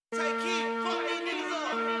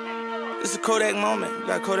This is a Kodak moment. We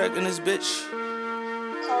got Kodak in this bitch.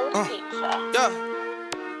 Yeah.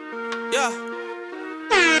 Yeah.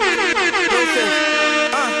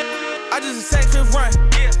 I just a sex fifth run.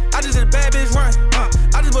 I just did a bad bitch run.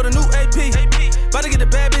 I just bought a new AP. About to get the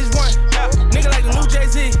bad bitch one. Nigga like the new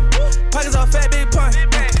Jay-Z. Pockets all fat, big pun.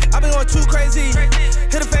 I been going too crazy.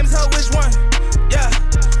 Hit a famous hoe, which one? Yeah.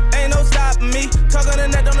 Ain't no stopping me. Talk on the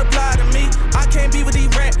net, don't apply to me. I can't be with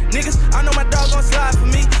these rat niggas. I know my dog gon' slide for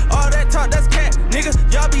me. All that talk, that's cat, nigga.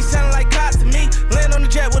 Y'all be sounding like cops to me. Land on the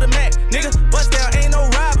jet with a Mac, nigga. Bust down, ain't no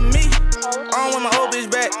robbing me. I don't want my old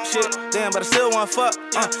bitch back. Shit, damn, but I still want fuck.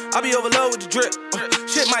 I be overloaded with the drip.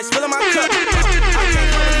 Shit might spill in my cup. I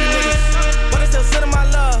can't fuck with these niggas, but I still send 'em my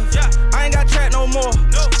love. I ain't got track no more.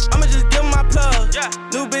 I'ma just give 'em my plug.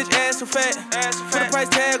 New bitch ass so fat. Put a price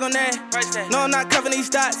tag on that. No, I'm not covering these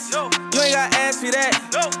stats. You ain't got ass for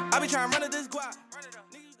that. I be trying to run to this guap.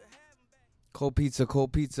 Cold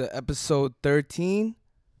Pizza, episode 13.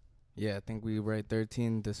 Yeah, I think we were at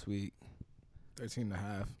 13 this week. 13 and a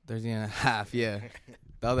half. 13 and a half, yeah.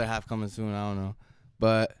 The other half coming soon, I don't know.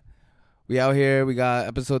 But we out here. We got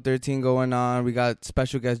episode 13 going on. We got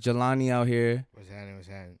special guest Jelani out here. What's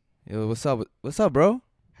happening? Yo, what's up? What's up, bro?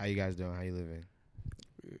 How you guys doing? How you living?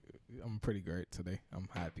 I'm pretty great today. I'm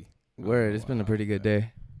happy. Word, it's been a pretty good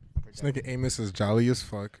day. This nigga Amos is jolly as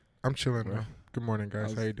fuck. I'm chilling, bro. Good morning,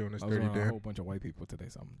 guys. How you doing? It's I was Dirty around a Dan. whole bunch of white people today,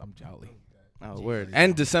 so I'm jolly. Oh, word.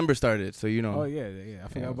 And December started, so you know. Oh, yeah. I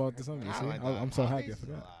forgot about December. You see? I'm so happy I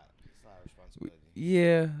forgot.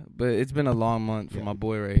 Yeah, but it's been a long month for my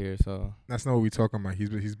boy right here, so. That's not what we talking about.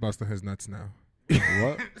 He's busting his nuts now.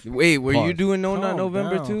 What? Wait, were you Pause. doing No Nut Calm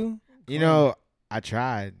November down. too? You know, I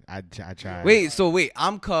tried. I tried. Wait,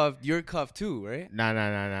 I'm cuffed. You're cuffed too, right? No.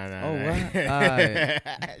 Oh, what? Alright.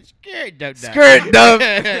 Skirt dub.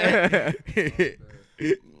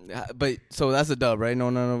 But so that's a dub, right? No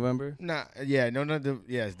Nut November. Nah, yeah, no,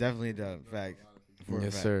 yeah, it's definitely a dub. Fact. For a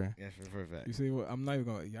Yes, fact. sir. Yes, for a fact. You see what? I'm not even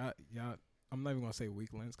gonna y'all. I'm not even gonna say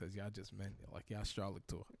weaklings because y'all just meant like y'all astrologic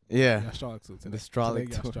tour. Yeah, Y'all astrologic tour. the astrologic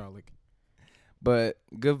Today, y'all tour. astrologic. But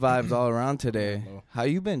good vibes all around today. Hello. How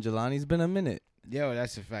you been, Jelani? It's been a minute. Yo,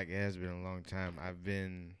 that's a fact. It has been a long time.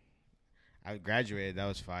 I graduated. That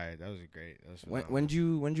was fire. That was great. That was When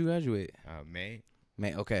you graduate? May.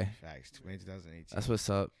 May. Okay, Facts. May 2018. that's what's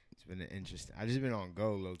up. It's been an interesting. I just been on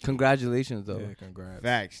go low. Congratulations, though. Yeah, congrats.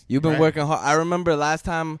 Facts. You've been Right. working hard. I remember last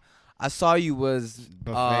time I saw you was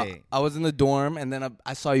Buffet. I was in the dorm, and then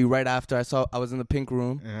I saw you right after. I was in the pink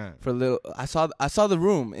room Uh-huh. for a little. I saw the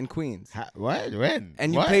room in Queens, What? When?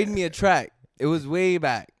 and you What? played me a track. It was way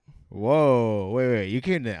back. Whoa. Wait. You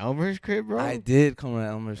came to Elmer's crib, bro? I did come to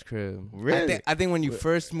Elmer's crib. Really? I think when you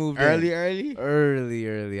first moved in. Early.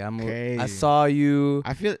 Early. I moved. I Crazy. saw you.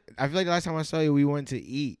 I feel like the last time I saw you, we went to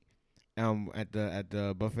eat at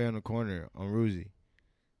the buffet on the corner on Ruzy.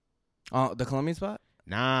 The Colombian spot.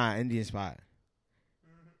 Nah, Indian spot.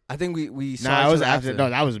 I think we saw. Nah, each it was other after. No,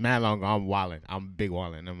 that was mad long ago. I'm wildin'. I'm big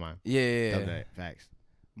wildin'. Never mind. Yeah. Okay, facts.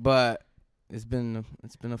 But it's been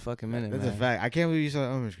a fucking minute. That's man. a fact. I can't believe you saw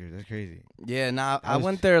Elmer's crib. That's crazy. Yeah. Nah, I was-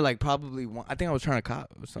 went there like probably one. I think I was trying to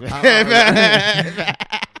cop or something.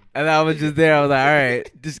 And I was just there. I was like, all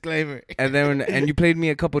right. Disclaimer. And then and you played me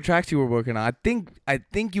a couple tracks you were working on. I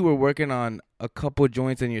think you were working on a couple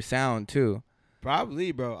joints in your sound too.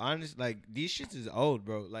 Probably, bro. Honest, like these shits is old,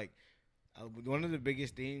 bro. Like one of the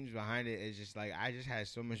biggest themes behind it is just like I just had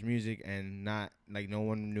so much music and not like no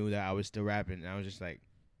one knew that I was still rapping. And I was just like,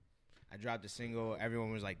 I dropped a single.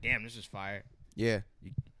 Everyone was like, "Damn, this is fire." Yeah.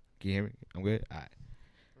 Can you hear me? I'm good. All right.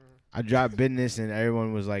 I dropped Business and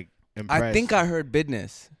everyone was like impressed. I think I heard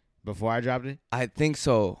Business. Before I dropped it. I think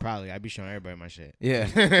so. Probably. I'd be showing everybody my shit. Yeah.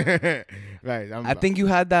 Right. I think you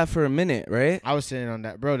had that for a minute, right? I was sitting on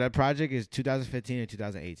that, bro. That project is 2015 and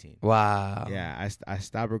 2018. Wow. Yeah, I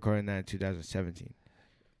stopped recording that in 2017.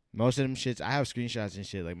 Most of them shits, I have screenshots and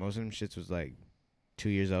shit. Like most of them shits was like 2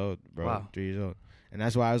 years old, bro. Wow. 3 years old, and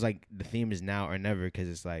that's why I was like, the theme is now or never, because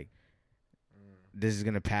it's like, this is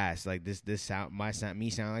gonna pass. Like this sound, me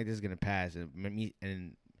sounding like this is gonna pass, and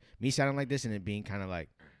me sounding like this and it being kind of like,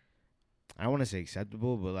 I don't want to say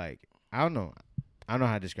acceptable, but like I don't know how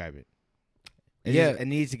to describe it. It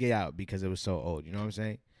needs to get out because it was so old. You know what I'm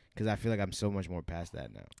saying? Because I feel like I'm so much more past that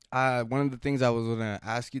now. One of the things I was gonna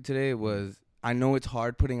ask you today was, I know it's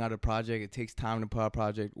hard putting out a project. It takes time to put out a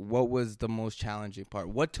project. What was the most challenging part?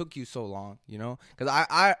 What took you so long? You know, because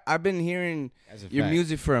I've been hearing That's a your fact.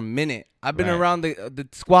 music for a minute. I've been Right. around the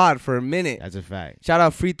squad for a minute. That's a fact. Shout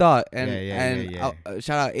out Free Thought and Yeah.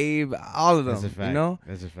 shout out Abe, all of them. That's a fact. You know,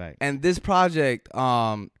 That's a fact. and this project,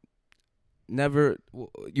 never.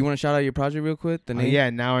 You want to shout out your project real quick? The name? Yeah,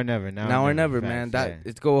 Now or Never. Now or Never, man. That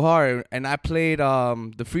it's go hard. And I played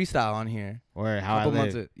the freestyle on here. Or How I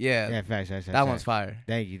Live. Yeah, facts. that one's fire.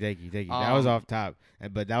 Thank you. That was off top,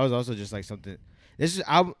 but that was also just like something. This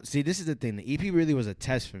is the thing. The EP really was a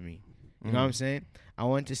test for me. You know what I'm saying? I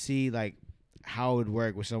wanted to see like how it would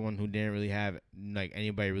work with someone who didn't really have like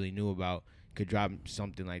anybody really knew about could drop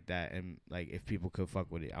something like that, and like if people could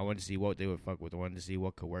fuck with it. I wanted to see what they would fuck with. I wanted to see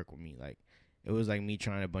what could work with me. Like it was like me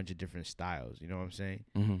trying a bunch of different styles. You know what I'm saying?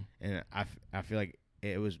 Mm-hmm. And I feel like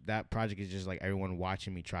it was that project is just like everyone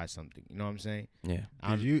watching me try something. You know what I'm saying? Yeah.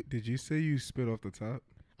 Did you say you spit off the top?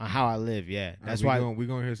 On How I Live, yeah. That's we're why we're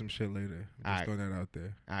gonna hear some shit later. Just throwing that out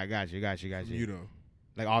there. I got you. From you though.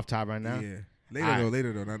 Like off top right now? Yeah.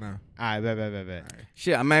 Later though, not now. Alright, bet.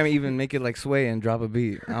 Shit, I might even make it like Sway and drop a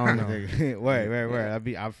beat. I don't know. Word.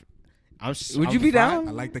 Would you be down?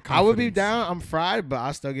 I like the confidence. I would be down. I'm fried, but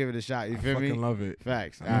I'll still give it a shot. You feel me? I fucking love it.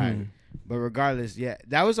 Facts. All right. But regardless, yeah,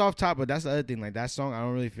 that was off top. But that's the other thing. Like that song, I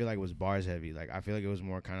don't really feel like it was bars heavy. Like I feel like it was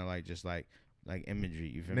more kind of like just like imagery.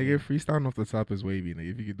 You feel me? Nigga, freestyling off the top is wavy.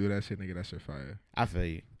 Nigga, if you could do that shit, nigga, that shit fire. I feel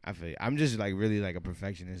you. I'm just like really like a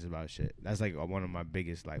perfectionist about shit. That's like one of my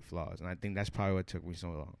biggest like flaws, and I think that's probably what took me so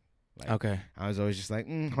long. Like, okay. I was always just like,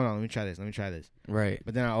 hold on, let me try this. Right.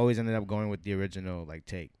 But then I always ended up going with the original like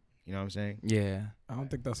take. You know what I'm saying? Yeah. I don't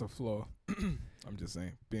think that's a flaw. I'm just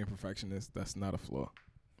saying, being perfectionist, that's not a flaw.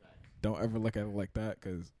 Don't ever look at it like that,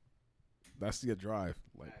 because that's your drive.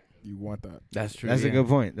 Like, you want that. That's true. That's a good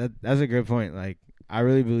point. That's a good point. Like, I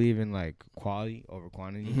really believe in like quality over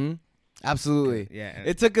quantity. Mm-hmm. Absolutely. Yeah.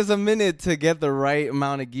 It took us a minute to get the right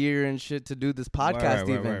amount of gear and shit to do this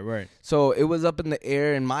podcast. Right. So it was up in the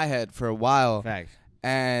air in my head for a while. Facts.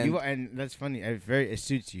 And that's funny. It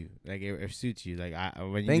suits you. Like it suits you. Like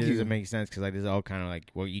when you Thank do you. this, it makes sense because like this is all kind of like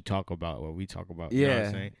what you talk about, what we talk about. Yeah, you know what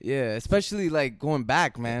I'm saying? yeah. Especially like going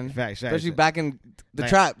back, man. Facts. Especially back in the Like-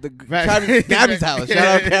 trap, Gabby's house.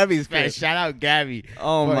 Shout out Gabby's Facts. crib. Shout out Gabby.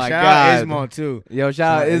 Oh Bro, my shout god. out Ismail too. Yo,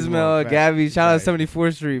 shout out Ismail, Facts. Gabby. Shout out Facts.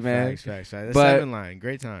 74th Street, man. Facts. That's But- 7 line.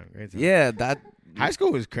 Great time. Yeah, that. High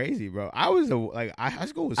school was crazy, bro. High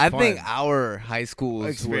school was I fun. think our high schools were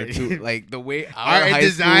Experience. too, like the way our Art and high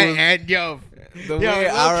design schools, and the way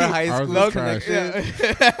low our key- high Ours school was connection.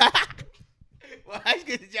 What high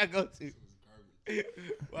school did y'all go to?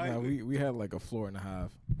 Nah, we had like a floor and a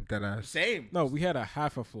half. That ass. Same. No, we had a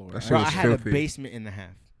half a floor. That shit Bro, was I had filthy. a basement in the half.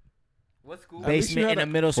 What school? At least you Basement had in a-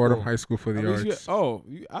 a middle Fordham school. High School for the At least arts.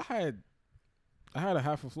 I had a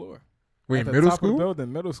half a floor. Wait, At the middle top of the school?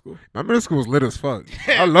 building, middle school. My middle school was lit as fuck.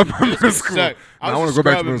 I love my middle school. Suck. I want to go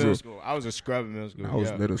back to middle school. I was a scrub in middle school. I was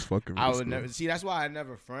yeah. lit as fuck in I middle would school. never see. That's why I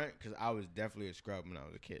never front, because I was definitely a scrub when I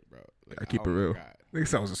was a kid, bro. Like, I keep oh it my real. God. Nigga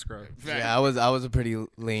said I was a scrub. Yeah, I was a pretty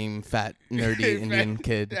lame, fat, nerdy Indian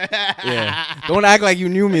kid. Yeah, don't act like you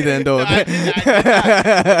knew me then, though. I did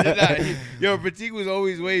not. Yo, Pratik was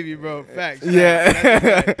always wavy, bro. Facts.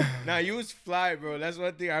 Yeah. Nah, you was fly, bro. That's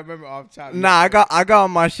one thing I remember off top. Nah, I got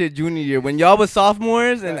on my shit junior year when y'all was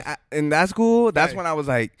sophomores and in that school. That's Right. when I was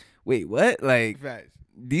like, wait, what? Like Facts.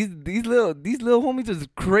 these little homies was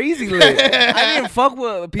crazy lit. I didn't fuck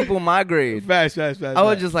with people in my grade. Facts. I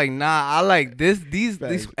was just like, nah, I like these,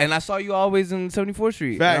 Facts. and I saw you always in 74th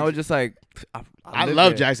Street. And I Facts. was just like, I live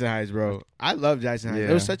love there. Jackson Heights, bro. I love Jackson Heights.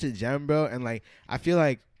 Yeah. It was such a gem, bro. And like, I feel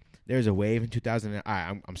like there's a wave in 2000. All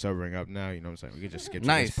right, I'm sobering up now. You know what I'm saying? We can just skip to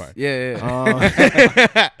Nice. this part.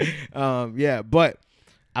 Yeah. Yeah, but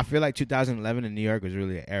I feel like 2011 in New York was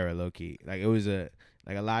really an era, low key. Like it was a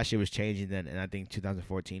lot of shit was changing then, and I think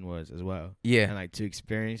 2014 was as well. Yeah. And like to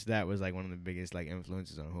experience that was like one of the biggest like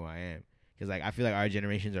influences on who I am. Because like I feel like our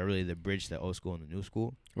generations are really the bridge to old school and the new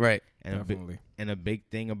school. Right. And Definitely. a big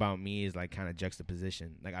thing about me is like kind of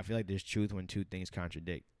juxtaposition. Like I feel like there's truth when two things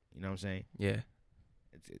contradict. You know what I'm saying? Yeah.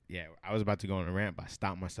 Yeah, I was about to go on a rant, but I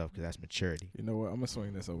stopped myself because that's maturity. You know what? I'm gonna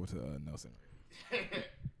swing this over to Nelson.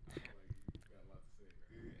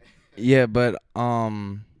 Yeah, but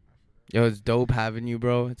yo, it's dope having you,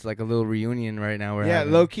 bro. It's like a little reunion right now. We're Yeah,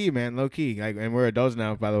 having. low key, man, low key. Like, and we're adults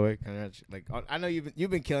now, by the way. Like, I know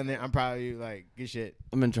you've been killing it. I'm proud of you. Like, good shit.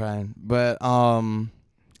 I've been trying, but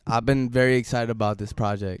I've been very excited about this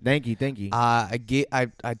project. Thank you.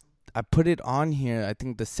 I put it on here. I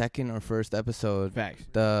think the second or first episode. Facts.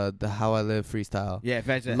 The How I Live freestyle. Yeah,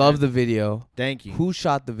 facts. Love the video. Thank you. Who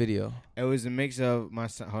shot the video? It was a mix of my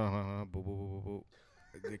son. Hold on. Boo, boo, boo, boo, boo.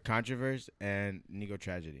 The Controversy and Nico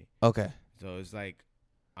Tragedy. Okay. So it's like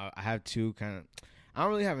I have two kind of. I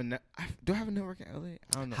don't really have do I have a network in LA? I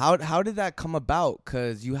don't know. How did that come about?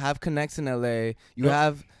 Cause you have connects in LA. You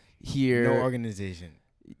have here. No organization.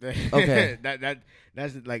 Okay.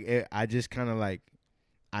 that's like it, I just kind of like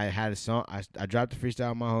I had a song. I dropped the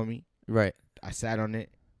freestyle on my homie. Right. I sat on it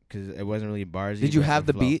because it wasn't really bars. Did you have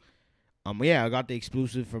the beat? Yeah, I got the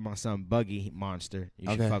exclusive for my son Buggy Monster. You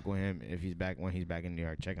should Okay. fuck with him if he's back when he's back in New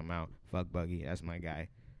York. Check him out. Fuck Buggy, that's my guy.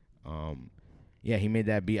 Yeah, he made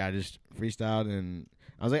that beat. I just freestyled and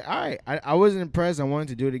I was like, all right. I wasn't impressed. I wanted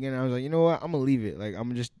to do it again. I was like, you know what? I'm gonna leave it. Like I'm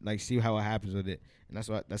gonna just like see how it happens with it. And that's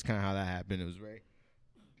kind of how that happened. It was very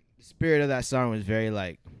the spirit of that song was very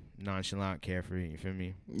like nonchalant, carefree. You feel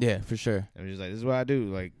me? Yeah, for sure. It was just like this is what I do.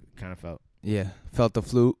 Like kind of felt. Yeah, felt the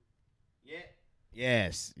flute.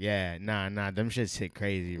 Yes, yeah, nah, them shits hit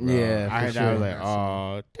crazy, bro. Yeah, I for heard that. I was sure. like,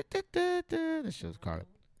 oh, this shit was called.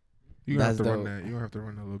 You gonna have That's to run dope. that. You gonna have to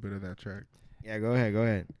run a little bit of that track. Yeah, go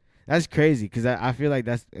ahead. That's crazy because I feel like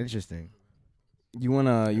that's interesting. You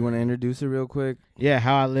wanna introduce it real quick? Yeah,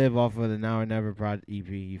 How I Live off of the Now or Never project EP.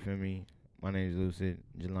 You feel me? My name is Lucid,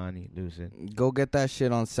 Jelani Lucid. Go get that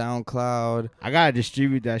shit on SoundCloud. I gotta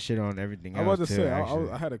distribute that shit on everything. I was about else to too, say, actually.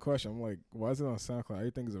 I had a question. I'm like, why is it on SoundCloud?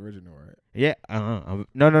 Everything is original, right? Yeah,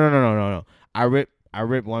 No. I rip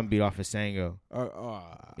one beat off of Sango.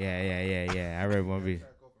 Yeah. I rip one beat.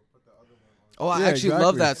 Oh, I Yeah, actually exactly.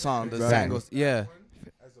 love that song. The Exactly. Sangos. Yeah.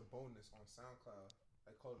 As a bonus on SoundCloud, I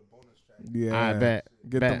call it a bonus track. Yeah, I bet.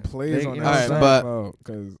 Get them plays Thank on you. that Alright, but- SoundCloud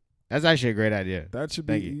because That's actually a great idea. that should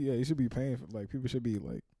Thank be. you. Yeah, you should be paying for. Like people should be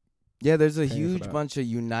like. Yeah, there's a Paying for huge that. bunch of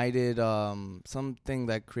United something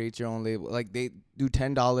that creates your own label. Like they do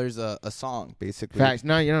 $10 a song, basically. Facts.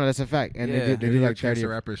 No, that's a fact. And Yeah. they They do do like like Chance 30. the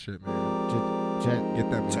Rapper shit, man. Check. Get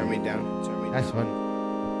that money. me down. That's funny.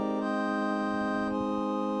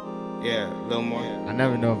 Yeah, a little more. I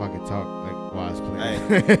never know if I could talk like while I was playing.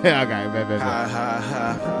 Okay, bet. Ha ha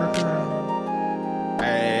ha.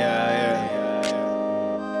 Hey, yeah.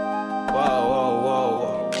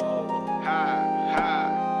 Whoa. Ha ha.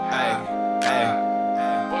 Hey.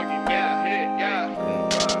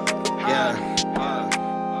 Yeah.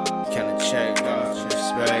 Can I check?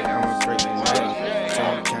 Respect. I'ma break the neck.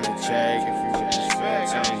 Don't can I check? If you with this fat,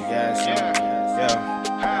 tell me yes. Yeah.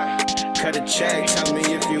 Cut a check, tell me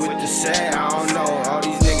if you with the set. I don't know. All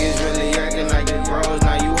these niggas really acting like they bros.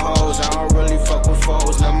 Now you hoes. I don't really fuck with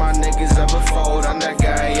foes. None my niggas ever fold. I'm that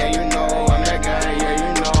guy, yeah, you know. I'm that guy, yeah,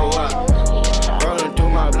 you know. Rolling through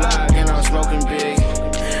my block and I'm smoking big.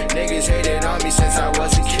 Niggas hated on me since I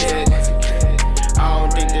was a kid. I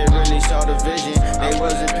don't think they really saw the vision. They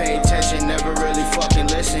wasn't paying attention, never really fucking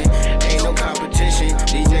listen. Ain't no competition.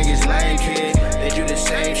 These niggas lame, kid. They do the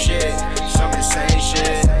same shit. Some the same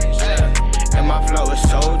shit. And my flow is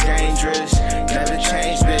so dangerous. Never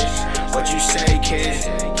change, bitch. What you say, kid?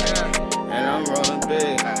 And I'm rolling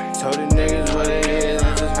big. Told the niggas what it is.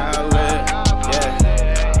 This is how I live.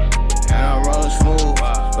 Yeah. And I'm rolling smooth.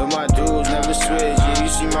 But my dudes never switch. Yeah, you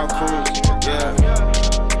see my crew. Yeah.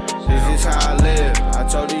 This is how I live. I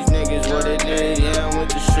told these niggas what it is. Yeah, I'm with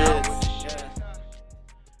the shit.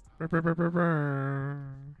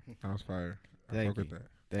 That was fire. I Thank fuck with you.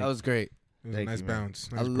 that. That was great. It was Thank a nice you, man. bounce.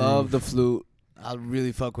 I Nice love the groove. flute. I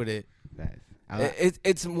really fuck with it. Facts. I like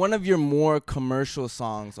It's one of your more commercial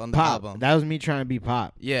songs on the pop. album. That was me trying to be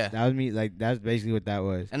pop. Yeah. That was me. Like that's basically what that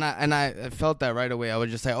was. And I felt that right away. I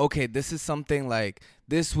was just like, okay, this is something like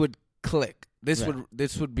this would click. This Right.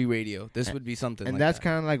 would be radio. This And- would be something. And like that's that.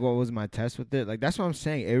 kind of like what was my test with it. Like that's what I'm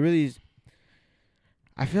saying. It really is.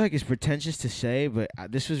 I feel like it's pretentious to say, but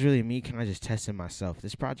this was really me kind of just testing myself.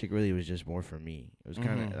 This project really was just more for me. It was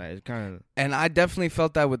kind of Mhm. like it's kind of And I definitely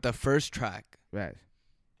felt that with the first track.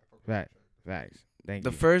 facts. Thank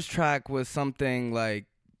The you. first track was something like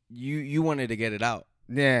you wanted to get it out.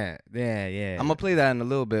 Yeah. I'm gonna play that in a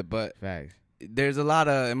little bit, but Facts. there's a lot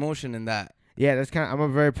of emotion in that. Yeah, that's kind of. I'm a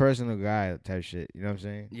very personal guy type shit. You know what I'm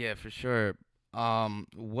saying? Yeah, for sure.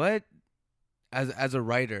 What as a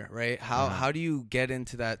writer, right? How do you get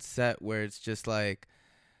into that set where it's just like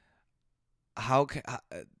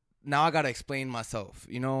now I got to explain myself,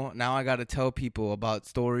 you know? Now I got to tell people about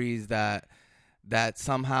stories that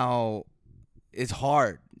somehow is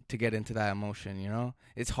hard to get into that emotion, you know?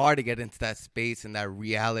 It's hard to get into that space and that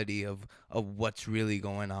reality of what's really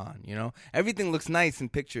going on, you know? Everything looks nice in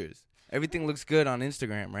pictures. Everything looks good on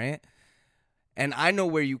Instagram, right? And I know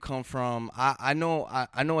where you come from. I know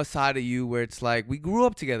a side of you where it's like we grew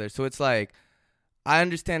up together. So it's like I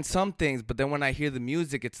understand some things, but then when I hear the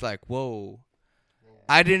music, it's like, whoa,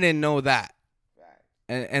 I didn't know that.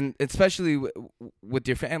 And especially with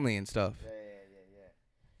your family and stuff.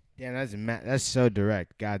 Yeah, that's so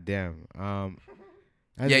direct. Goddamn.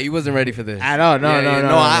 Yeah, you wasn't ready for this. I don't. No.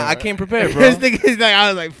 I came prepared, bro. This thing is like I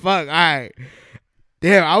was like, fuck. All right.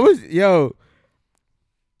 Damn, I was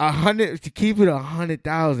 100 to keep it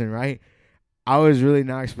 100,000, right? I was really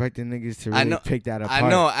not expecting niggas to I really know- pick that apart. I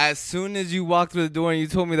know. As soon as you walked through the door and you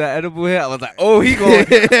told me that edible hit, I was like, "Oh, he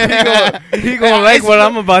going like what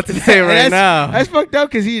I'm about to say right now." That's fucked up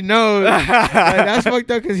because he knows. That's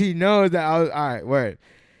fucked up because he knows that I was all right. Word,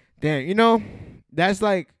 damn. You know, that's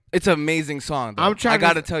like It's an amazing song. Though. I'm trying I to-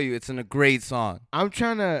 gotta tell you, it's a great song I'm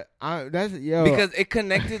trying to. That's yo. because it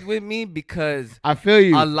connected with me because I feel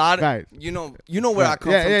you. a lot of Facts. you know where I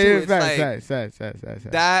come yeah, from yeah, too. yeah, It's facts, like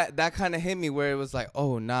facts. that kind of hit me where it was like,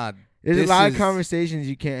 oh nah, There's a this lot of is- conversations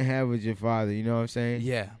you can't have with your father. You know what I'm saying?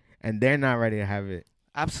 Yeah, And they're not ready to have it.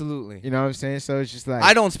 absolutely. You know what I'm saying? So it's just like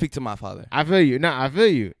I don't speak to my father, I feel you. No, I feel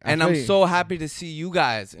you. and I'm so happy to see you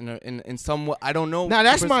guys in some. I don't know. Nah,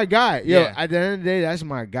 that's my guy. Yo, Yeah. at the end of the day, that's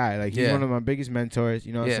my guy. Like he's Yeah. one of my biggest mentors.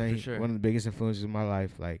 You know what Yeah, I'm saying? for sure. One of the biggest influences in my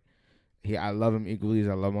life. Like I love him equally as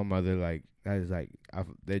I love my mother. Like that is like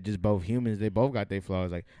they're just both humans. They both got their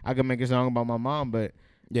flaws. Like I could make a song about my mom, but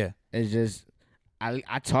Yeah, it's just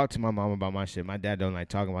I talk to my mom about my shit. My dad don't like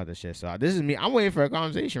talking about the shit. So this is me. I'm waiting for a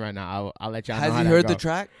conversation right now. I'll let y'all know. has how he that heard go. the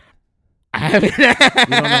track? I haven't.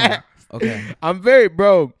 You don't know. Okay. I'm very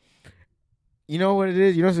bro. You know what it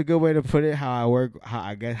is? You know it's a good way to put it. How I work.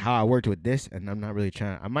 How I worked with this, and I'm not really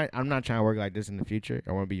trying. I'm not trying to work like this in the future.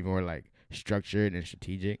 I want to be more like structured and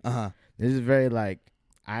strategic. This is very like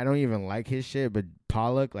I don't even like his shit, but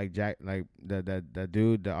Pollock, like Jack, like the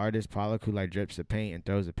dude, the artist Pollock, who like drips the paint and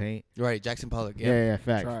throws the paint. Right, Jackson Pollock. Yeah,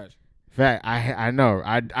 fact. Trash. Fact. I know.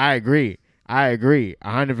 I agree.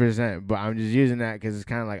 100%. But I'm just using that because it's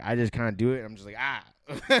kind of like I just kind of do it. I'm just like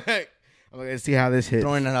I'm like, let's see how this hits.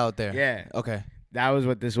 Throwing it out there. Yeah. Okay. That was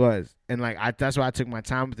what this was, and like that's why I took my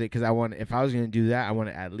time with it because if I was gonna do that, I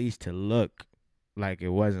wanted at least to look like it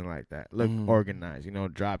wasn't like that. Look organized,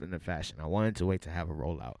 dropped in the fashion. I wanted to wait to have a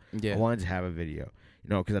rollout. Yeah. I wanted to have a video,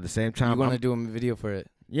 because at the same time, You want to do a video for it?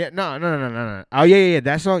 Yeah, no. Oh yeah.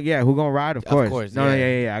 That song, yeah. Who Gonna Ride? Of course. No,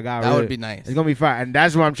 yeah. yeah. I got That would be nice. It's gonna be fine, and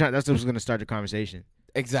that's what I'm trying. That's what's gonna start the conversation.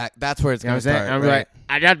 Exact. That's where it's You know gonna what I'm saying? start. I'm right? like,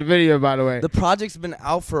 I got the video, by the way. The project's been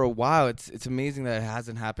out for a while. It's amazing that it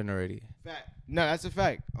hasn't happened already. Fact. No, that's a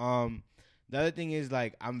fact. The other thing is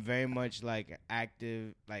like I'm very much like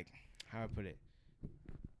active. Like how I put it.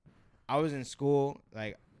 I was in school,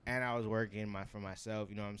 like, and I was working for myself.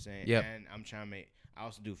 You know what I'm saying? Yep. And I'm trying to make. I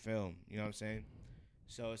also do film. You know what I'm saying?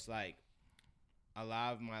 So it's like a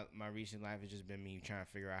lot of my recent life has just been me trying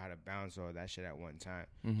to figure out how to balance all that shit at one time.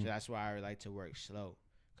 Mhm. So that's why I like to work slow.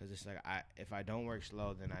 Because it's like if I don't work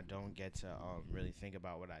slow, then I don't get to really think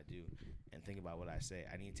about what I do and think about what I say.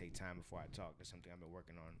 I need to take time before I talk. That's something I've been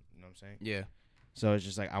working on. You know what I'm saying? Yeah. So it's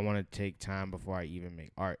just like I want to take time before I even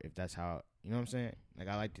make art. If that's how, you know what I'm saying? Like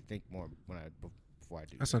I like to think more before I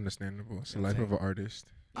do. That's understandable. It's the You know what life I'm of an artist.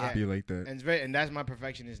 Yeah. Be like that. And that's my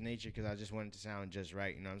perfectionist nature because I just want it to sound just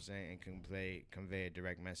right. You know what I'm saying? And convey a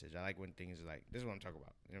direct message. I like when things are like, this is what I'm talking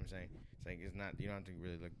about. You know what I'm saying? It's like it's not. You don't have to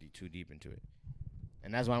really look too deep into it.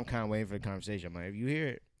 And that's why I'm kind of waiting for the conversation. I'm like, if you hear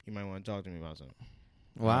it, you might want to talk to me about something.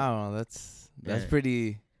 Wow, that's Yeah.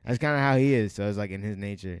 pretty. That's kind of how he is. So it's like in his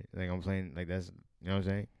nature. Like I'm playing like that's. You know what I'm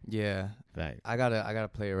saying? Yeah. Fact. I gotta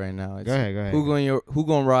play it right now. It's Go ahead. Who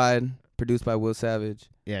Gonna Ride? Produced by Will Savage.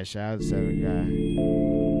 Yeah, shout out to Seven Guy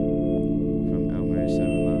from Elmer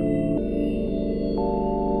 7 Line.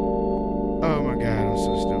 Oh my God, I'm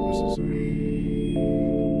so stupid. I'm so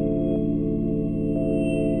sorry.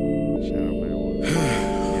 Shout out Bear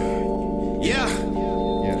Wolf. Yeah.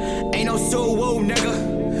 Ain't no so whoa,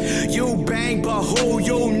 nigga. You bang, but who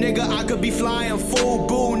you, nigga? I could be flying full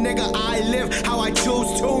boo, nigga. I live how I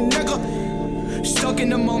choose to, nigga. Stuck in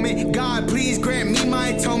the moment, God, please grant me my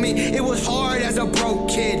atonement. It was hard as a broke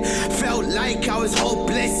kid. Felt like I was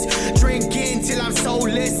hopeless. Drinking till I'm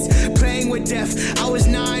soulless. Playing with death. I was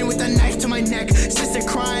 9 with a knife to my neck. Sister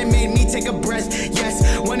crying made me take a breath. Yes,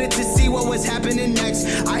 wanted to see what was happening next.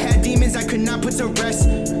 I had demons I could not put to rest.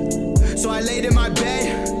 So I laid in my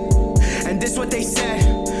bed. And this what they said.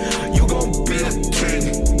 You gon' be a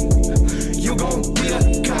king. You gon' be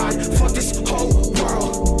a god. Fuck this whole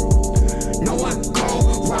world. No one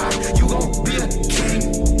gon' ride. You gon' be a king.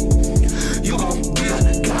 You gon' be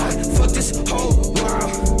a god. Fuck this whole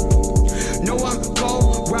world. No one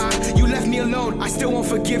gon' ride. You left me alone. I still won't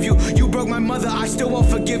forgive you. You broke my mother. I still won't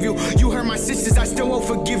forgive you. You hurt my sisters. I still won't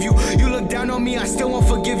forgive you. You look down on me. I still won't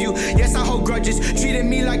forgive you. Yes, I hold grudges. Treated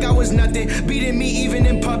me like I was nothing. Beating me even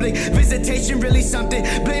in public. Visitation really something.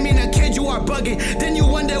 Blaming a kid. You are bugging. Then you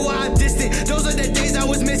wonder why I'm distant. Those are the days I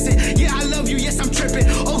was missing. Yeah, I love you. Yes, I'm tripping.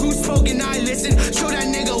 Oh, who's spoken? I listen. Show that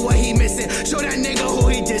nigga what he missing. Show that nigga who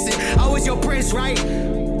he dissing. I was your prince, right?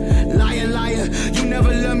 Liar, liar, you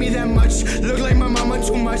never loved me that much. Look like my mama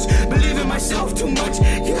too much. Believe in myself too much.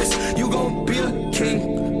 Yes, you gon' be a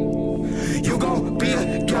king. You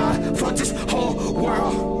fuck this whole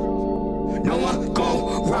world. No one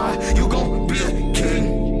gon' ride, you gon' be a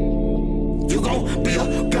king. You gon' be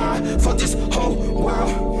a god, fuck this whole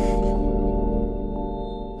world.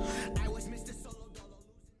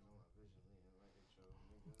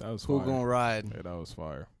 That was Who fire. gonna ride? Yeah, that was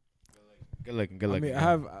fire. Good looking. I mean,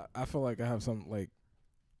 I feel like I have some, like,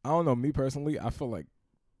 I don't know, me personally, I feel like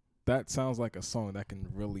that sounds like a song that can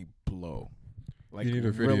really blow. Like, You need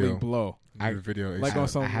a really video. blow. You need a video. like on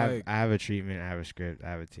some, I have like, I have a treatment. I have a script. I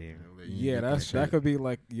have a team. yeah, that could be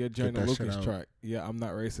like your Joyner that shit Lucas out. track. Yeah, I'm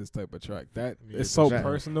not racist type of track. That Yeah, is so that-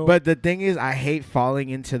 personal. But the thing is, I hate falling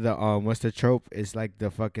into the what's the trope? It's like the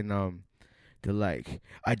fucking the like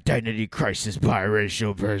identity crisis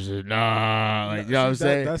biracial person. Nah, like you know what I'm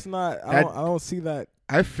saying? That's not. I That- don't see that.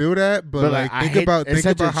 I feel that, but like, like I think hate- about it's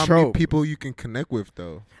such a how many trope. people you can connect with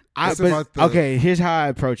though. It's But, about the- okay, here's how I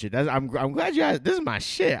approach it. I'm glad you guys. This is my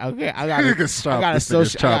shit. Okay, I got Nigga, stop. I got a This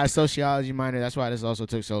nigga's I got a chopped. sociology minor. That's why this also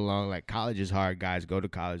took so long. Like college is hard, guys. Go to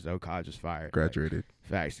college though. College is fire. Graduated. Like,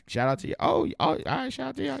 facts. Shout out to you. Oh, all right. Shout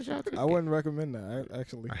out to y'all. Shout out to I wouldn't recommend that.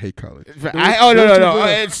 Actually, I hate college. Oh do no, what no, you no. feel.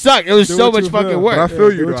 It sucked. It was Do so what much you fucking feel. But I work.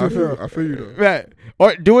 feel Yeah, you do though. what you feel. I feel you though. Right.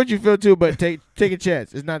 Or do what you feel too, but take a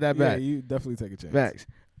chance. It's not that yeah, bad. you definitely take a chance. Facts.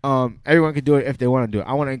 Everyone can do it if they want to do it.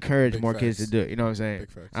 I want to encourage Big more kids to facts. do it. You know what I'm saying? Big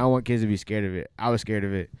facts. I don't want kids to be scared of it. I was scared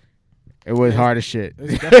of it. It was It's- hard as shit.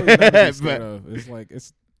 It's definitely nothing to be scared But- of. It's like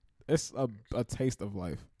it's a taste of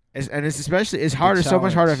life. It's harder, so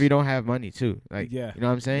much harder if you don't have money too. Like, Yeah. you know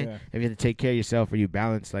what I'm saying? Yeah. If you have to take care of yourself or you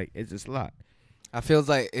balance, like, it's just a lot. I feels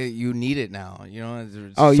like you need it now. You know, it's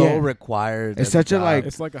Oh, so yeah. required. It's as such a, job. like-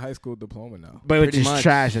 It's like a high school diploma now. But it's Pretty just much.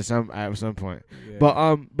 trash at some point. Yeah.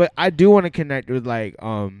 But I do want to connect with like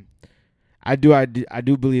I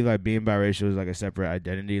do believe like being biracial is like a separate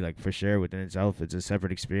identity, like for sure within itself. It's a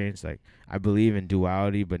separate experience. Like I believe in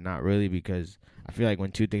duality, but not really, because I feel like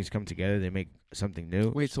when two things come together, they make something new.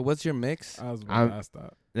 Wait, so what's your mix? I was about I'm- to ask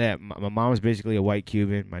that. Yeah, my mom's basically a white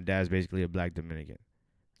Cuban. My dad's basically a black Dominican.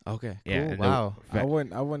 Okay, Yeah, cool. and Wow. I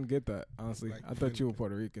wouldn't get that, honestly. Like I thought you were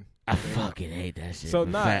Puerto Rican. I fucking hate that shit. So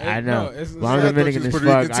but nah, I know. it's Well, I'm I thought Dominican you as was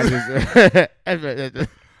fuck. Puerto I just.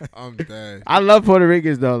 I'm dead. I love Puerto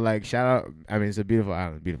Ricans though. Like shout out. I mean, it's a beautiful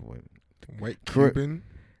island, beautiful women. White Cor- Cuban,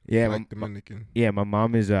 Yeah, black my, Dominican. yeah. My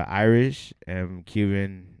mom is Irish and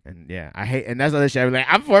Cuban, and yeah, I hate. And that's the other shit. I'm like,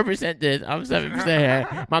 I'm 4% this. I'm 7%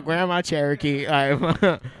 here. My grandma Cherokee. Like,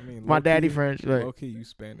 I mean, my daddy low-key- French. Like, Low key, you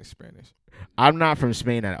Spanish. I'm not from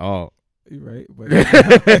Spain at all. You right,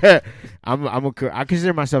 but I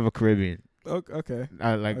consider myself a Caribbean. okay.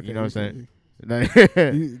 Like Okay, you know what I'm saying. Like,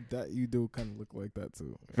 You do kind of look like that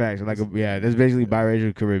too. facts. Like that's basically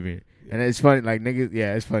biracial Caribbean. And it's funny, like niggas.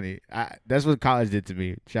 Yeah, it's funny. That's what college did to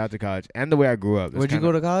me. Shout out to college and the way I grew up. Where'd you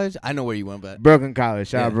go to college? I know where you went, but Brooklyn College.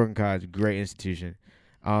 Shout out Yeah. Brooklyn College. Great institution.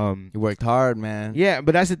 you worked hard, man. Yeah,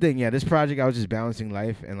 but that's the thing. Yeah, this project I was just balancing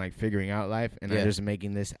life and like figuring out life, and Yeah. I'm just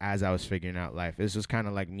making this as I was figuring out life. This was kind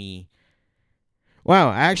of like me.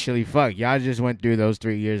 Wow, actually, fuck, y'all just went through those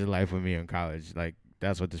 3 years of life with me in college. Like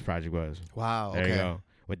that's what this project was. Wow. There Okay. you go.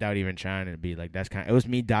 Without even trying to be like, it was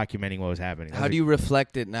me documenting what was happening. How do you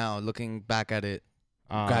reflect it now, looking back at it?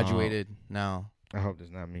 Graduated now, I hope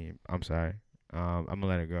that's not me. I'm sorry. I'm gonna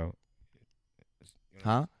let it go.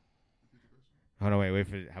 huh? Hold on, wait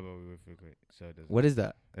for. How about we wait for quick? So it doesn't. What is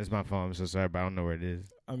that? It's my phone. I'm so sorry, but I don't know where it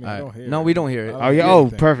is. I mean, Alright. I don't hear. No, it. we don't hear it. I Oh don't yeah. hear Oh,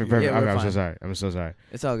 anything. perfect. Yeah, Okay, we're I'm so fine. sorry. I'm so sorry.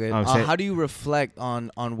 It's all good. Say- How do you reflect on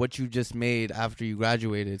what you just made after you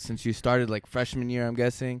graduated? Since you started like freshman year, I'm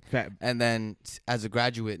guessing, and then as a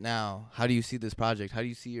graduate now, how do you see this project? How do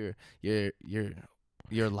you see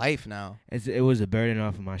your life now? It was a burden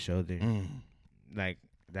off of my shoulder. Mm. Like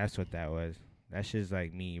that's what that was. That's just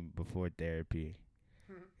like me before therapy.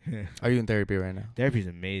 Are you in therapy right now? Therapy's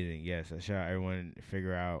amazing. Yes, I shout everyone to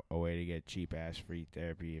figure out a way to get cheap ass free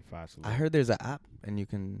therapy if possible. I heard there's an app and you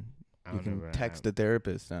can I don't know about text that. the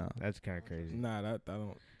therapist now. That's kind of crazy. Nah, that I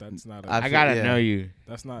don't. That's not. I I feel- gotta yeah. know you.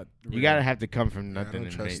 That's not. You real. gotta have to come from I nothing.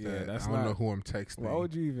 don't to trust make- Yeah, that. that's I don't not- know who I'm texting. Why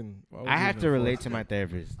would you even? why would I you have even to relate force to my that?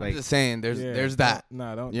 therapist. I'm Like just saying, there's that.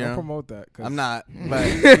 Nah, don't You know? promote that. 'Cause I'm not,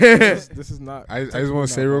 This but is not. I just technically want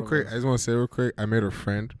to say not real one of quick. us. I just want to say real quick. I made a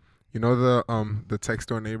friend. You know the text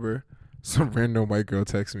door neighbor. Some random white girl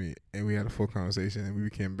texted me, and we had a full conversation, and we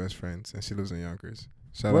became best friends. And she lives in Yonkers.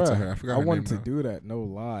 Shout out to Bruh, her. I forgot I her wanted to name now. do that. No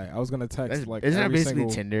lie. I was gonna text that's, like isn't that every basically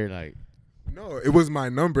single. Tinder? Like No, it was my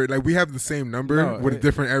number. Like we have the same number No, with a it-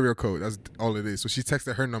 different area code. That's all it is. So she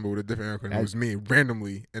texted her number with a different area code. And it was me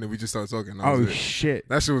randomly, and then we just started talking. That oh was it. shit!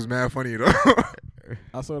 That shit was mad funny though.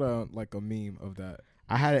 I saw that like a meme of that.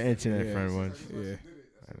 I had an internet Yeah. friend once. Yeah.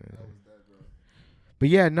 But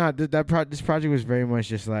yeah, no, this project was very much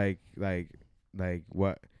just like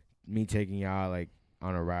what me taking y'all like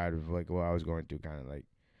on a ride of like what I was going through, kind of like,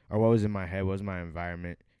 or what was in my head, what was my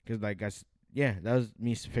environment, because like that was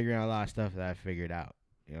me figuring out a lot of stuff that I figured out.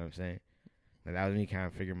 You know what I'm saying? Like that was me kind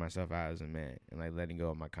of figuring myself out as a man and like letting go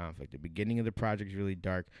of my conflict. The beginning of the project is really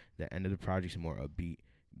dark. The end of the project is more upbeat.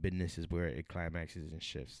 Business is where it climaxes and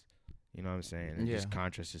shifts. You know what I'm saying? And just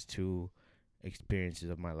contrasts two experiences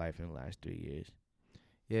of my life in the last 3 years.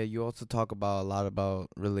 Yeah, you also talk about a lot about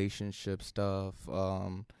relationship stuff,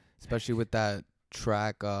 especially with that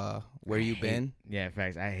track, Where You Been? Yeah,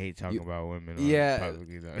 facts. I hate talking about women.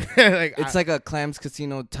 Publicly though. Like it's like a Clams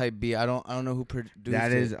Casino type beat. I don't know who produced it.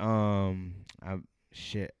 That is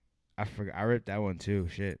shit. I forgot. I ripped that one too.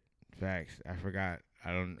 Shit. Facts. I forgot.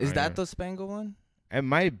 Is that the Spangle one? It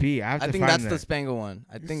might be. I think that's the Spangle one.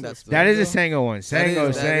 I think that's that is a Sango one.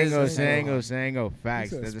 Sango.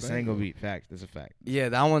 Facts. That's a Sango beat. Facts. That's a fact. Yeah,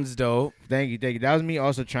 that one's dope. Thank you. That was me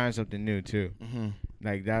also trying something new too. Mm-hmm.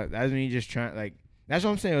 Like that was me just trying. Like that's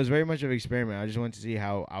what I'm saying. It was very much of an experiment. I just wanted to see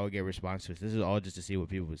how I would get responses. This is all just to see what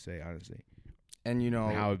people would say, honestly, and and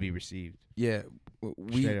how it would be received. Yeah,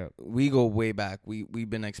 we go way back. We've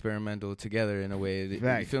been experimental together in a way.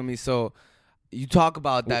 You feel me? So. You talk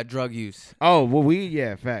about that drug use. Oh, well,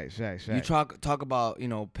 facts. You talk about,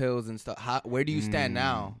 pills and stuff. Where do you stand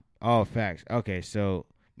now? Oh, facts. Okay, so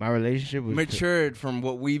my relationship was matured from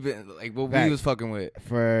what we've been, like what we was fucking with.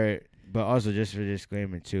 But also just for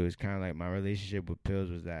disclaimer too, it's kind of like my relationship with pills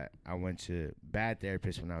was that I went to bad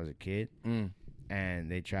therapists when I was a kid, and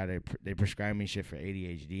they prescribed me shit for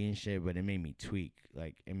ADHD and shit, but it made me tweak.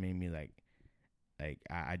 Like it made me like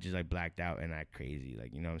I just like blacked out and act crazy.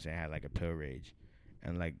 Like, you know what I'm saying? I had like a pill rage.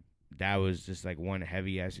 And like that was just like one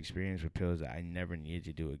heavy ass experience with pills that I never needed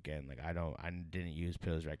to do again. Like I didn't use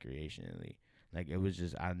pills recreationally. Like it was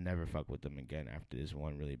just I'll never fuck with them again after this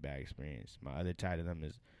one really bad experience. My other tie to them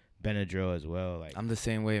is Benadryl as well. Like I'm the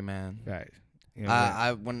same way, man. Right. You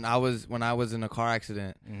know, when I was in a car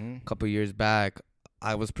accident a couple years back,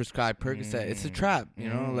 I was prescribed Percocet. It's a trap, you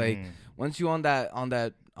know. Like once you on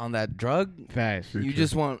that drug, fast. You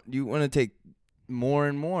just want to take more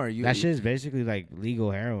and more. That shit is basically like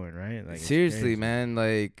legal heroin, right? Like seriously, man.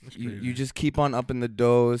 Like you just keep on upping the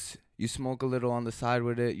dose. You smoke a little on the side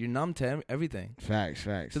with it. You're numb to everything. Facts.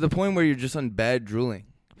 To the point where you're just on bed drooling.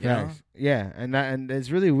 Facts. Yeah, and it's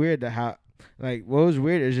really weird that how. Like, what was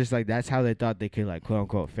weird is just, like, that's how they thought they could, like,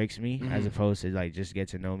 quote-unquote fix me, as opposed to, like, just get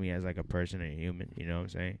to know me as, like, a person and a human. You know what I'm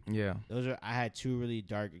saying? Yeah. I had two really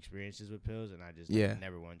dark experiences with pills, and I just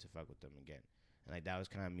never wanted to fuck with them again. And, like, that was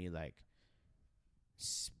kind of me, like,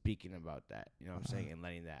 speaking about that. You know what I'm saying? And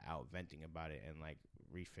letting that out, venting about it, and, like,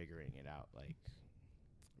 refiguring it out, like,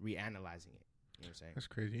 reanalyzing it. You know what I'm saying? That's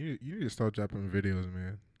crazy. You need to start dropping videos,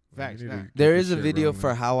 man. Facts. There is a video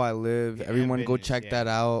for How I Live. Yeah, everyone go check that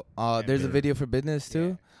out. There's a video for business too.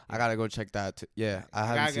 Yeah. I gotta go check that too. Yeah, I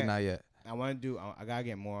haven't seen that yet. I want to I gotta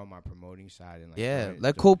get more on my promoting side and like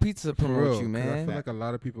let Cold Pizza promote you, man. I feel like a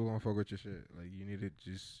lot of people gonna fuck with your shit. Like you need to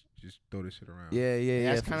just throw this shit around.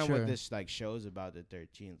 Yeah. That's kind of what this like shows about the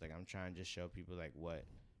 13th. Like I'm trying to just show people like what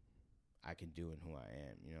I can do and who I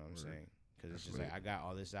am. You know what I'm saying? Because it's just like I got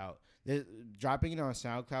all this out. Dropping it on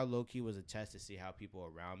SoundCloud low-key was a test to see how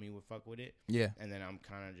people around me would fuck with it. Yeah. And then I'm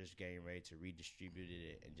kind of just getting ready to redistribute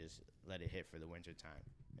it and just let it hit for the winter time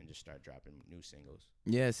and just start dropping new singles.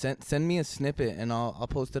 Yeah, send me a snippet and I'll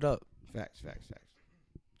post it up. Facts.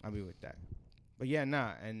 I'll be with that. But yeah,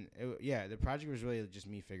 the project was really just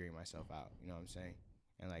me figuring myself out. You know what I'm saying?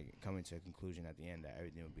 And like coming to a conclusion at the end that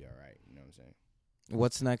everything would be all right. You know what I'm saying?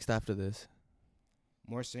 What's next after this?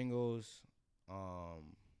 More singles.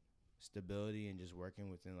 Stability and just working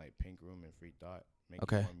within like Pink Room and Free Thought,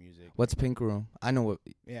 making more music. What's Pink Room? I know what.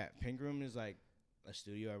 Yeah, Pink Room is like a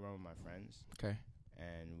studio I run with my friends. Okay.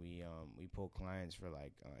 And we pull clients for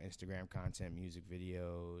like Instagram content, music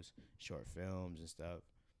videos, short films and stuff.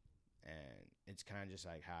 And it's kind of just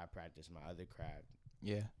like how I practice my other craft.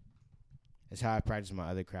 Yeah. It's how I practice my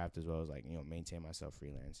other craft as well as like, maintain myself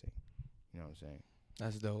freelancing. You know what I'm saying?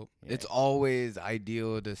 That's dope. Yeah. It's always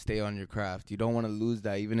ideal to stay on your craft. You don't want to lose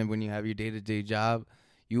that. Even when you have your day-to-day job,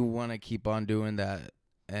 you want to keep on doing that.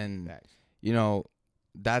 And,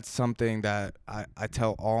 that's something that I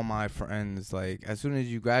tell all my friends. Like, as soon as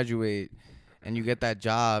you graduate and you get that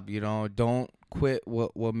job, don't quit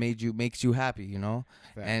what makes you happy,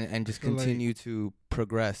 and just continue to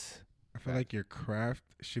progress. I feel like your craft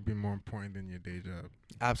should be more important than your day job.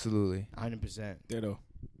 Absolutely. 100%. Ditto.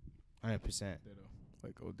 100%.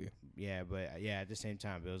 Like OD. Yeah, but at the same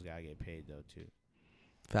time, bills gotta get paid though too.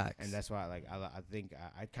 Facts. And that's why, like, I think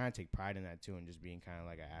I kind of take pride in that too, and just being kind of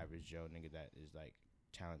like an average Joe nigga that is like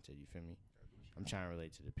talented. You feel me? I'm trying to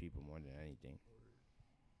relate to the people more than anything.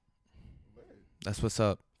 That's what's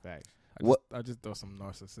up. Facts. I just throw some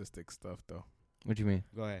narcissistic stuff though. What do you mean?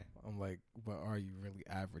 Go ahead. I'm like, but are you really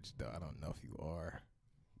average though? I don't know if you are.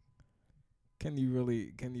 Can you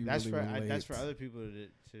really relate That's for other people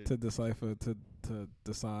to decipher to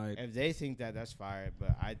decide? If they think that, that's fire.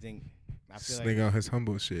 But I feel Sling out his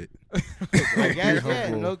humble shit. I guess, yeah,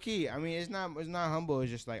 Humble. low key. I mean, it's not humble.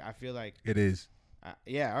 It's just like I feel like It is.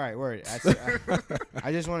 yeah. All right, word.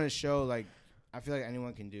 I just want to show like I feel like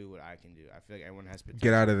anyone can do what I can do. I feel like everyone has potential.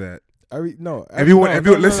 Get out of that. Everyone.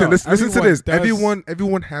 Listen to this. Does-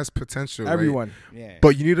 Everyone has potential. Right? Everyone. Yeah.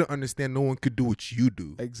 But you need to understand, no one could do what you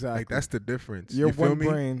do. Exactly. Like that's the difference. You're you feel one me?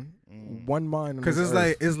 brain, one mind. Because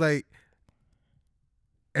it's like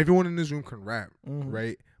everyone in this room can rap,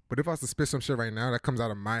 right? But if I was to spit some shit right now that comes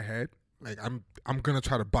out of my head, like I'm gonna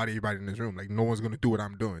try to body everybody in this room. Like no one's gonna do what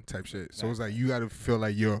I'm doing, type shit. So it's like you gotta feel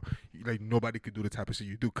like you're like nobody could do the type of shit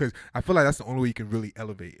you do. Because I feel like that's the only way you can really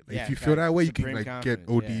elevate. Like Yeah, if you feel that way, you can supreme like get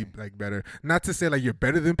confidence, OD like better. Not to say like you're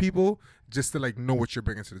better than people, just to like know what you're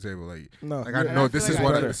bringing to the table. Like no, like you're- I know I this feel is like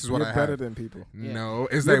what you're this is what you're I better have. than people. Yeah. No,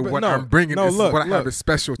 it's You're like what no, I'm bringing. no, This look, is what I have look. is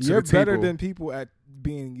special to You're the table. better than people at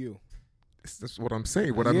being you. That's what I'm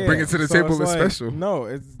saying. What I'm Yeah, bringing to the so table it's is like, special.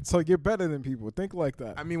 No, so you're better than people. Think like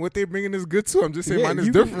that. I mean, what they bringing is good too. I'm just saying Yeah, mine is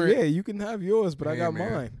you can- different. Yeah, you can have yours, but I Hey, got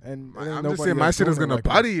man. mine. And I'm nobody just saying my else shit is doing it gonna like that.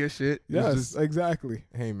 body your shit. It's Yes, just- exactly.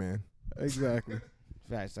 hey man. Exactly.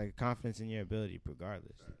 Facts, like confidence in your ability,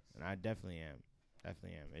 regardless. And I definitely am.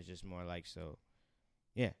 It's just more like so.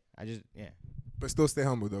 Yeah, But still stay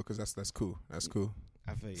humble though, cause that's cool. That's cool.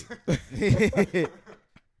 I feel you.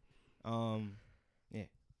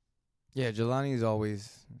 Yeah, Jelani's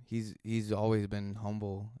always he's always been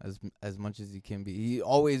humble as much as he can be. He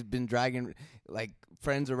always been dragging like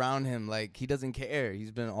friends around him. Like he doesn't care.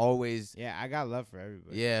 He's been always Yeah, I got love for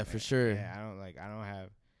everybody. Yeah, for sure. Yeah, I don't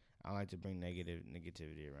like to bring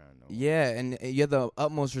negativity around. No one. yeah, and you have the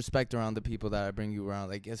utmost respect around the people that I bring you around.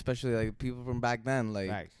 Like especially like people from back then. Like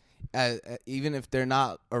Facts. even if they're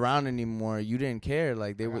not around anymore, you didn't care.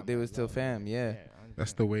 Like they were still love, fam. Yeah.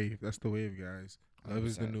 That's the wave. That's the wave, guys. Love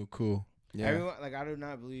is the 100%. new cool. Yeah. Everyone, like, I do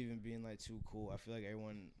not believe in being like too cool. I feel like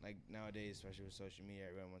everyone, like nowadays, especially with social media,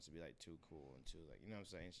 everyone wants to be like too cool and too like, you know what I'm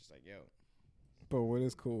saying? It's just like, yo, But what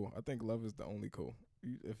is cool? I think love is the only cool.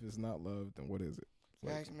 If it's not love, then what is it?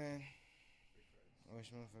 Like, facts, man. I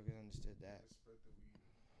wish motherfuckers understood that.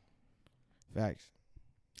 Facts.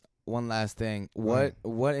 One last thing.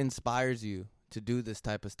 What inspires you to do this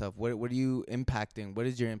type of stuff? What are you impacting? What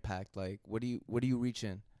is your impact like? What do you reach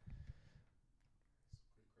in?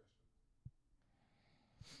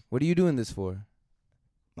 What are you doing this for?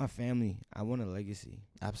 My family. I want a legacy.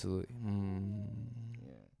 Absolutely. Yeah.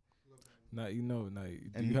 now you know. Now, do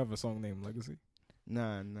And- you have a song named Legacy?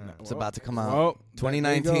 Nah. It's about to come out. Well,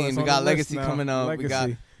 2019. there you go. It's We on got the Legacy list now. coming up. We got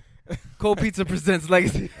Legacy. Cold Pizza presents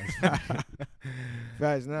Legacy.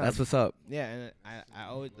 Facts. Nah. That's what's up. Yeah, and I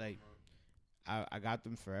always like I got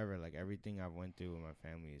them forever. Like everything I've went through with my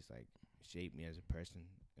family is like shaped me as a person,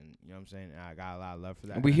 and you know what I'm saying. And I got a lot of love for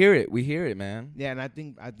that. We hear it, man. Yeah, and I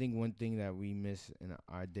think one thing that we miss in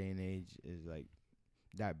our day and age is like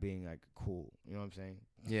that being like cool. You know what I'm saying?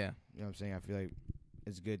 Yeah. You know what I'm saying? I feel like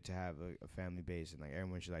it's good to have a family base, and like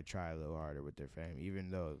everyone should like try a little harder with their family, even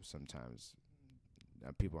though sometimes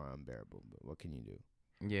people are unbearable. But what can you do?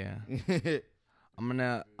 Yeah. I'm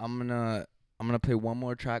gonna play one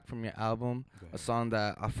more track from your album, a song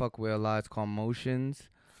that I fuck with a lot. It's called Motions.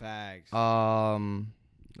 Facts.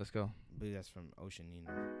 Let's go. I believe that's from Ocean Nino.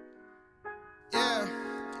 Yeah,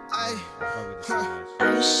 I fuck with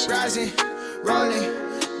this so much. rising,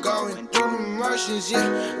 rolling, going through the motions,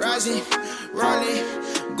 yeah. Rising, rolling,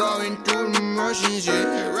 going through the motions,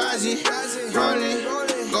 yeah. Rising, rolling,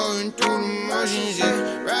 going through the motions,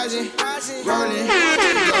 yeah. Rising, rolling,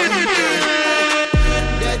 going through.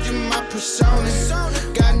 That's just my persona.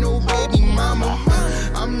 Got no baby mama.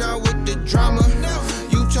 I'm not with the drama.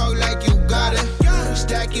 You talk like you got it.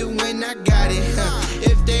 Stack it when I got it.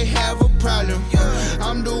 If they have a problem,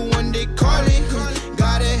 I'm the one they calling.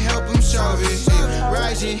 Gotta help them solve it.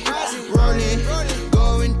 Rising, rolling,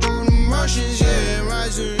 going through the motions, yeah.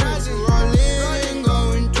 Rising, rolling,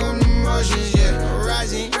 going through the motions, yeah.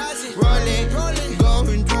 Rising, rolling,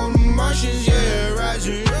 going through the motions, yeah.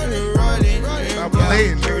 Rising, rolling. Stop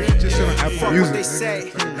playing, nigga. Just shouldn't have Fuck music. what they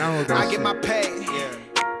say. nigga. Download that I get shit. my pay.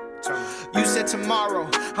 You said tomorrow,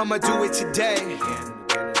 I'ma do it today.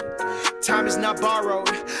 Time is not borrowed,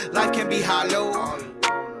 life can be hollow.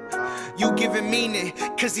 You giving meaning,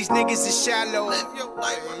 cause these niggas is shallow.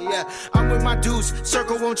 Yeah, I'm with my dudes,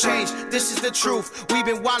 circle won't change. This is the truth. We've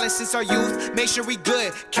been wildin' since our youth. Make sure we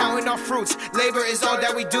good, counting our fruits. Labor is all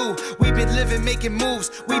that we do. We've been living, making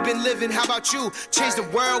moves. We've been living, how about you? Change the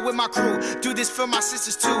world with my crew. Do this for my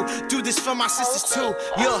sisters too. Do this for my sisters too.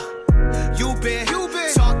 Yeah. You been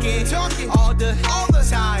talking all the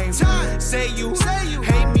time. Say you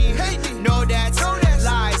hate me. Know that's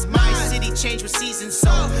lies. My city changed with seasons,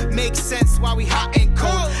 so makes sense why we hot and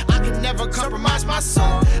cold. I can never compromise my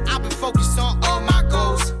soul. I've been focused on all my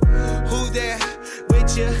goals. Who there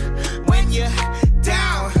with you when you're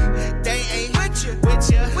down? They ain't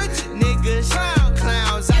with you. Niggas,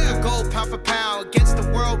 clowns. I could go pound for pound against the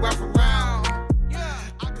world, wrap around.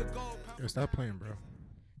 I could go. Yo, stop playing, bro.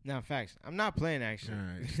 No, facts. I'm not playing actually. All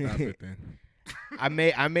right, stop it then.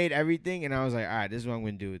 I made everything, and I was like, all right, this is what I'm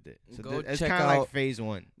gonna do with it. So Go it's check kind of like out- phase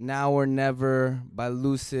 1. Now or Never by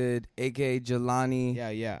Lucid, aka Jelani.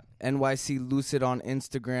 Yeah. NYC Lucid on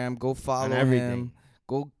Instagram. Go follow everything. him.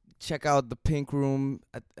 Go check out the Pink Room.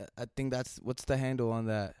 I think that's what's the handle on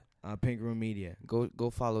that. Pink Room Media Go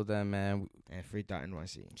follow them, man. and Free Thought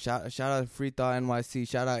NYC. Shout out Free Thought NYC.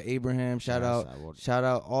 Shout out Abraham. Shout out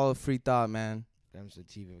Sidewalk. all of Free Thought, man. Them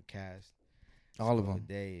Sativa Cast. All of them.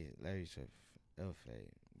 Day, Larry Swift, Ilfay,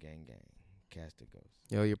 Gang, Cast the Ghost.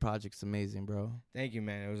 Yo, your project's amazing, bro. Thank you,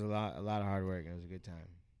 man. It was a lot of hard work. It was a good time.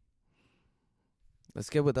 Let's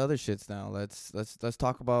get with other shits now. Let's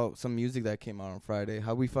talk about some music that came out on Friday.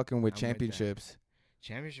 How we fucking with I'm with that. championships?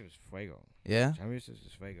 Championship was fuego. Yeah. Championship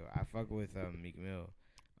was fuego. I fuck with Meek Mill.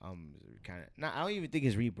 Kind of. Nah, I don't even think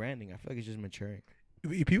it's rebranding. I feel like it's just maturing.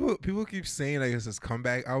 People keep saying like it's his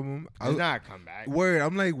comeback album. It's not a comeback. Word.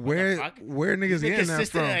 I'm like, where fuck? niggas He's been getting that consistent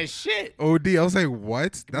from? as shit. OD. I was like,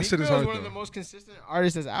 what? That Meek shit is Mill hard one of the though. most consistent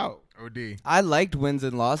artists that's out. OD. I liked wins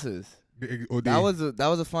and losses. OD. That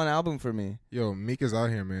was a fun album for me. Yo, Meek is out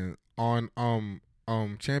here, man.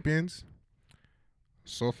 On Champions.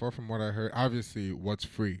 So far from what I heard, obviously, What's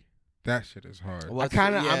Free. That shit is hard.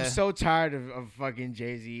 I'm so tired of fucking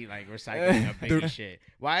Jay-Z like recycling up Biggie shit.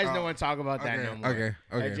 Why does no one talk about that no more? Okay.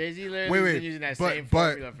 Like, Jay-Z literally Wait, been using that same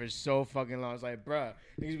formula for so fucking long. It's like, bruh,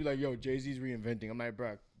 niggas be like, yo, Jay-Z's reinventing. I'm like,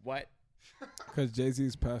 bruh, what? Because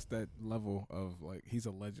Jay-Z's past that level of, like, he's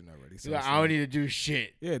a legend already. So He's like, it's I don't like- need to do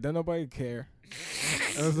shit. Yeah, then nobody care.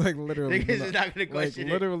 It was like literally, Niggas is not gonna like question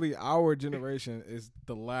it. literally, our generation is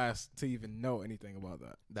the last to even know anything about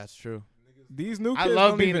that. That's true. These new I kids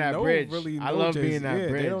love don't being even that know, bridge. really I know love Jay-Z. being that Yeah,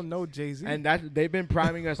 bridge. They don't know Jay-Z. And they've been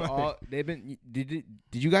priming us all. They've been. Did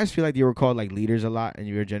you guys feel like you were called like leaders a lot in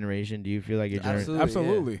your generation? Do you feel like your generation?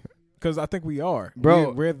 Absolutely. Because I think we are.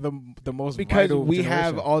 Bro, we're the most because vital we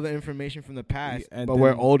have generation. all the information from the past, And but we're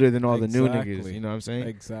then- older than all the new Exactly. niggas. You know what I'm saying?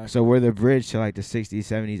 Exactly. So we're the bridge to like the 60s,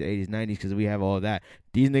 70s, 80s, 90s because we have all that.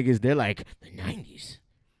 These niggas, they're like the 90s.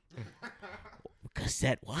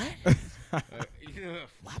 Cassette what?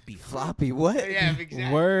 Floppy, what? Yeah,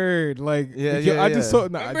 exactly. Word, like Yeah, yo, yeah, I just yeah. saw.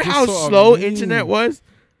 Nah, I Remember just how saw a slow meme. internet was?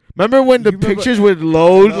 Remember when the You remember- pictures would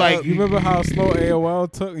load like You remember how slow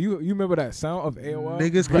AOL took? You remember that sound of AOL?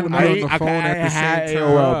 Niggas Bro, couldn't I- be on the phone at the had same time.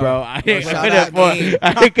 AOL, bro. I couldn't shout out afford. AIM.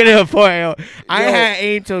 I couldn't afford AOL. I Yo. had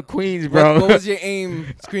AIM till Queens, bro. What was your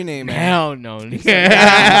AIM screen name, man? Hell no.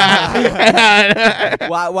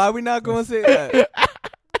 Why we not gonna say that?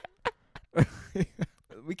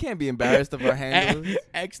 We can't be embarrassed of our handles.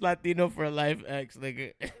 Ex Latino for life, X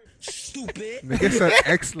nigga. Nigga said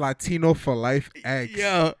ex Latino for life X.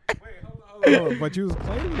 Yo, Oh, but you was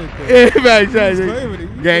claiming it. though. right, You was right. claiming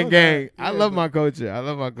it. You Gang, know gang. that. I Yeah, love but my culture. I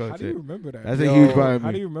love my How do you culture. remember that? That's a Yo, huge part of How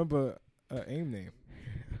do me. you remember AIM name?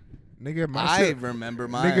 Nigga, my I shit. remember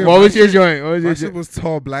mine. Nigga, What was your joint? What was My your shit joint? was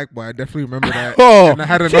Tall Black Boy. I definitely remember that. Oh, And I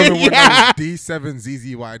had another one yeah. that was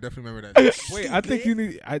D7ZZY. I definitely remember that. Wait, I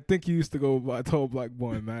think you used to go by Tall Black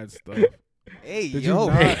Boy and mad stuff. Hey, Did yo.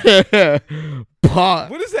 you not? Pause.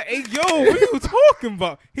 What is that? Hey yo, what are you talking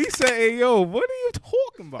about? He said, "Hey yo, what are you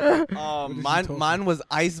talking about?" What is he talking Mine was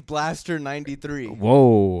Ice Blaster 93.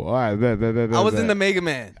 Whoa. All right, bet. I was in the Mega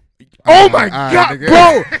Man. Oh my Alright, god, nigga.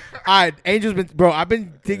 bro! Alright, Angel's been, bro. I've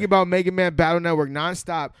been thinking about Mega Man Battle Network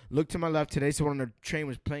nonstop. Look to my left today, someone on the train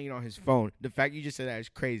was playing it on his phone. The fact you just said that is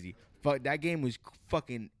crazy. Fuck, that game was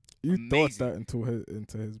fucking You amazing. thought that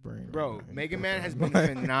into his brain, Bro, right? Mega Man has been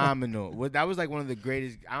phenomenal. That was like one of the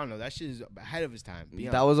greatest. I don't know. That shit is ahead of his time.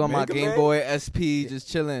 Beyond. That was on my Mega Game Man? Boy SP, just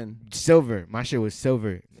chilling. silver. My shit was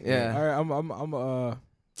silver. Yeah. All right, I'm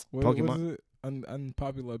what Pokemon. is it?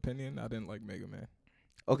 Unpopular opinion. I didn't like Mega Man.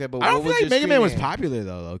 Okay, but I don't what feel was like your Mega Man screen was name? popular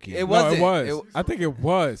though, low-key. It No, wasn't. it was. It- I think it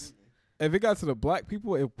was. If it got to the black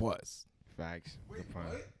people, it was. Facts. Good point.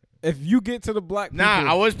 if you get to the black people,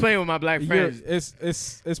 Nah, I was playing with my black friends.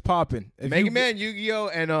 it's popping. Mega Man, Yu-Gi-Oh,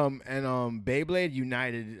 and Beyblade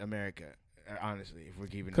united America. Honestly, if we're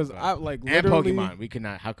keeping it because I like and literally Pokemon, we could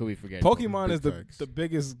not. How could we forget Pokemon Big is facts. the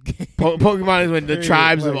biggest game. Pokemon is when the Yeah,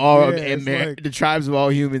 tribes of like, all yeah, it's like- the tribes of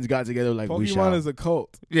all humans got together. Like we shall. Pokemon is a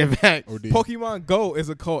cult. Yeah, facts. OD. Pokemon Go is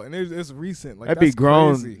a cult, and it's recent. Like That'd be that's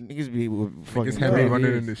grown. crazy. Niggas be fucking. Niggas had me Yeah.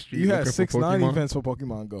 running in the street. You had looking for 6ix9ine Pokemon. events for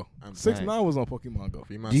Pokemon Go. I'm 6ix9ine was on Pokemon Go.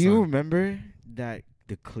 Be my Do you son. remember that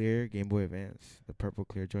the clear Game Boy Advance, the purple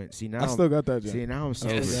clear joint? See now, I still got that. see Jam. now I'm so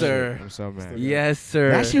Yes, mad. sir. I'm so mad. Yes,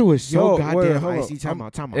 sir. That shit was so Yo, goddamn wait, hold icy. up.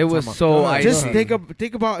 Time out. It was time out. so ahead, icy. go Just ahead.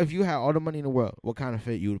 think about if you had all the money in the world, what kind of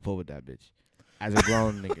fit you would pull with that bitch as a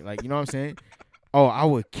grown nigga. Like, you know what I'm saying? Oh, I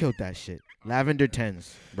would kill that shit. Lavender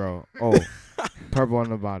 10s, bro. Oh, purple on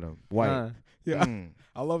the bottom, white. Yeah, Mm.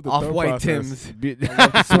 I love the Off-white thought process. Tims. Be- I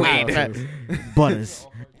love the thought Suede. process. Butters.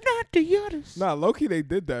 Not the others. Nah, Loki, they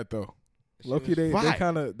did that though. Loki, they fire.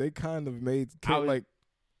 kind of made like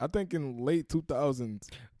I think in late 2000s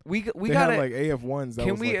We they gotta. had like AF1s. That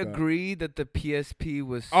Can was we like that. agree that the PSP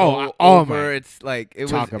was so Oh over? my- It's like it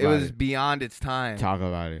Talk was. It about was it. beyond its time. Talk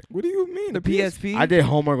about it. What do you mean The PSP. I did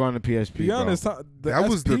homework on the PSP. Beyond bro. its time, the That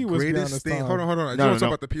was SP the beyond greatest its thing. time. Hold on. I just No, want to no, talk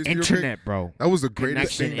about the PSP real quick. Internet, bro. That was the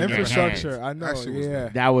greatest Connection thing. in your Infrastructure, hands. I know. That shit was Yeah,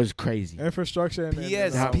 lit. That was crazy. infrastructure and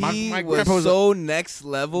PSP my was grandpa was so next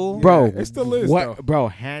level. Bro, it still is, what, though. bro?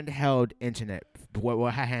 Handheld internet.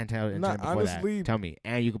 What handheld internet before honestly- that? Tell me.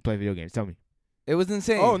 And you can play video games. Tell me. It was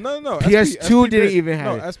insane. Oh no! PS2 SP didn't did. even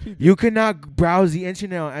have no, it. SP did. You could not browse the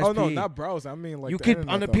internet on SP. Oh no, not browse. I mean like you the could on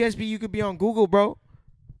the internet, though. PSP. You could be on Google, bro.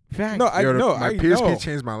 Fact. No, I Yo, know. my I PSP know.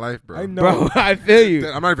 changed my life, bro. I know. bro. I feel you.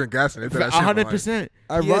 I'm not even gassing it. That shit changed my life. 100%.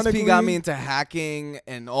 Ironically, PSP got me into hacking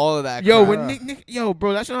and all of that. Yo, crap. when yo,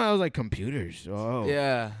 bro, that's when I was like computers. Oh,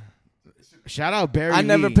 Yeah, Shout out Barry. I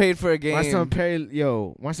never Lee. paid for a My son game. Perry.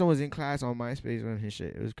 Yo, my son was in class on MySpace on his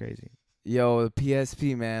shit. It was crazy. Yo, the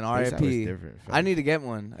PSP, man. That was RIP. different. I need to get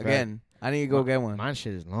one again. I need to go get one. My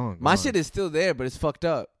shit is long. My gone. shit is still there, but it's fucked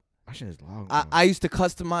up. My shit is long. I used to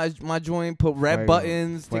customize my joint, put red Fuego,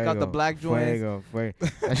 buttons, take out the Fuego, black joints. Fuego.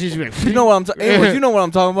 That shit's been You know what I'm talking? You know what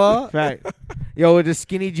I'm talking about? Fact. Yo, with the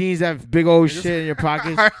skinny jeans, that big old shit in your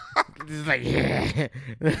pockets. It's like, yeah.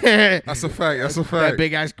 That's a fact. That's a That fact.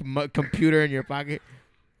 big ass computer in your pocket.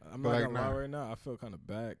 I'm not Like, gonna lie nah. right now. I feel kind of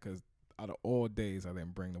bad because out of all days, I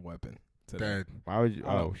didn't bring the weapon today. Dad. Why would you?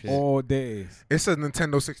 Out Oh of shit. all days, It's a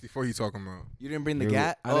Nintendo 64 he talking about. You didn't bring the Dude,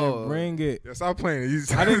 gat? I didn't bring it. Yeah, stop playing. You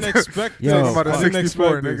I didn't expect Yo, this. talking about I a didn't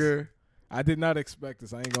 64, expect this. nigga. I did not expect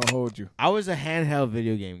this. I ain't gonna hold you. I was a handheld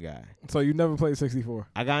video game guy. So you never played 64?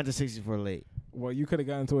 I got into 64 late. Well, you could have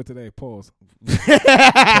gotten to it today. Pause.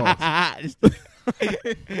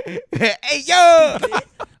 Hey yo.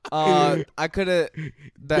 I could have.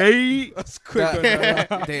 That's quick.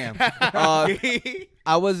 Damn.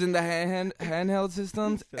 I was in the handheld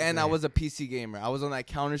systems, and I was a PC gamer. I was on that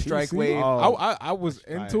Counter Strike PC? wave. Oh. I was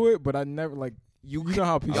into it, but I never like. You know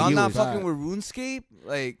how PC Y'all he not was fucking bad. with RuneScape?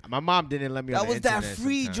 Like My mom didn't let me. that on the was that internet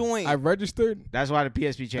free sometimes. joint. I registered. That's why the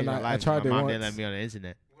PSP changed And my I life. tried My it mom didn't once. let me on the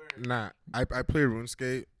internet. Nah, I played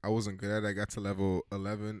RuneScape. I wasn't good at it. I got to level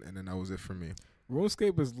 11, and then that was it for me.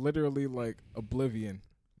 RuneScape is literally like Oblivion,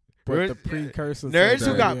 but Rune- the precursor. to Nerds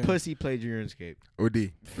who got Oblivion. pussy played RuneScape.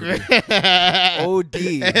 OD. OD.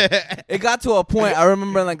 It got to a point. I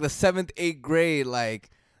remember in like the 7th, 8th grade, like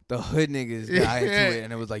the hood niggas got into it,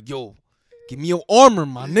 and it was like, "Yo, give me your armor,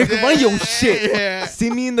 my nigga. Run your shit. See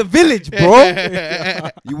me in the village, bro."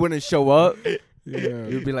 You wouldn't show up. Yeah.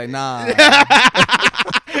 You'd be like, "Nah,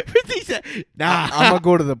 He said, nah. I'm gonna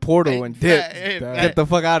go to the portal and dip. Hey, Get the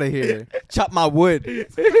fuck out of here. Chop my wood.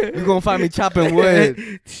 You gonna find me chopping wood."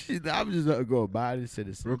 I'm just gonna go buy this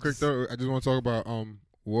citizen. Real quick though, I just want to talk about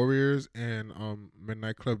Warriors and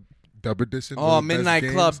Midnight Club Dub Edition. Oh, One of the best Midnight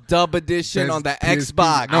games. Club Dub Edition Best on the PSP.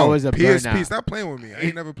 Xbox. No, I was a PSP. burnout. Stop playing with me. I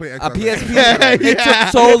ain't never played A Xbox. PSP. It took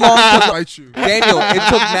so long I'll to fight you. Daniel, it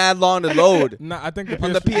took mad long to load. Nah, I think the PSP,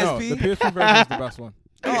 On the no, PSP? the PSP version is the best one.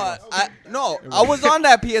 No, I was on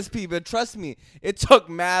that PSP, but trust me, it took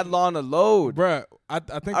mad long to load. Bruh, I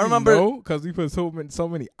think I remember- because we put so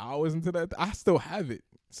many hours into that. I still have it.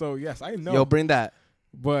 So yes, I know. Yo, bring that.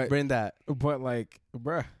 but Bring that. like,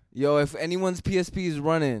 bruh, Yo, if anyone's PSP is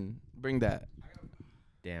running, bring that.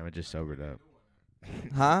 Damn, I just sobered up.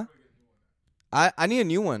 Huh? I need a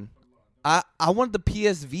new one. I want the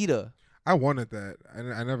PS Vita. I wanted that.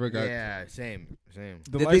 I never got. Yeah, same.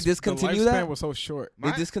 the Did they discontinue the lifespan that? was so short.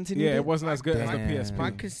 They discontinued Yeah, it? it wasn't as good as the Damn. PSP.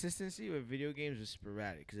 My consistency with video games was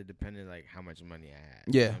sporadic because it depended like how much money I had.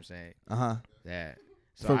 Yeah. You know what I'm saying? Uh-huh. Yeah.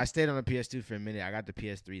 So For- I stayed on the PS2 for a minute. I got the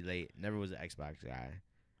PS3 late. Never was an Xbox guy.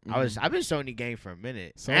 I've been Sony gang for a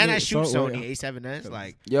minute, Sony- and I shoot so- Sony wait. A7S.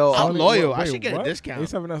 Like, Yo, I'm Sony- loyal. I wait, should get a what? discount.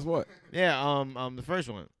 A7S what? Yeah, the first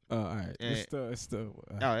one. All right. Yeah. It's still.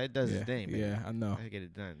 Oh, it does yeah, its thing. Baby. yeah, I know. I get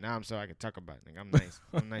it done. Now I'm so I can talk about it. Like, I'm nice.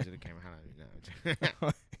 I'm nice to the camera. How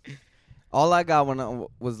now? all I got when I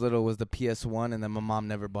was little was the PS1, and then my mom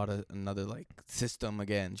never bought another like system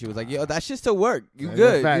again. She was like, "Yo, that shit still work. You That's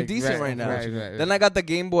good? a fact, You decent right now." right. Then I got the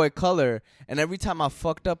Game Boy Color, and every time I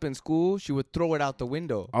fucked up in school, she would throw it out the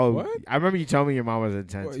window. Oh, What? I remember you told me your mom was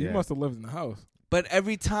intense. Well, you yeah. must have lived in the house. But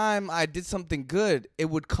every time I did something good, it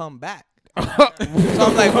would come back. So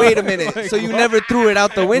I'm like, wait a minute. So you never threw it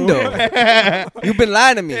out the window? You've been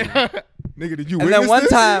lying to me. Nigga, did you And witness then one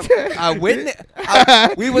this? time I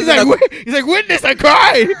witnessed. We was he's, in like, a, he's like, witness, I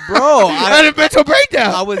cried. bro. I had a mental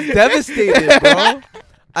breakdown. I was devastated, bro.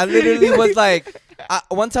 I literally was like,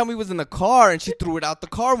 one time we was in the car and she threw it out the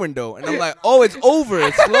car window, and I'm like, oh, it's over.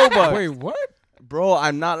 It's slow bug. Wait, what? Bro,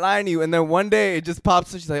 I'm not lying to you. And then one day it just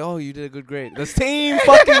pops up. She's like, oh, you did a good grade. The same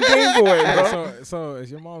fucking Game Boy, bro. So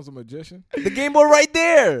is your mom's a magician? The Game Boy right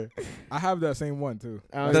there. I have that same one too.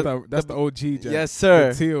 The- That's the OG jank. Yes,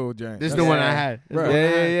 sir. The teal jank. This is That's- the one I Yeah. had. This is Right. the one I Yeah,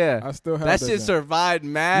 had. yeah, yeah. I still have That that shit jank. survived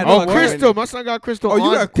mad. Oh, fucking- Crystal. My son got Crystal Oh, you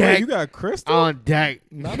on got deck. you got Crystal. On deck.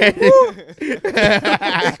 Not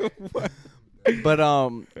But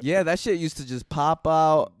yeah, that shit used to just pop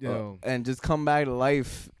out Yo. and just come back to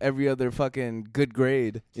life every other fucking good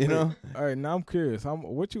grade. You know? All right, now I'm curious. How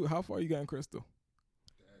far you got in Crystal?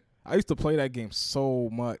 I used to play that game so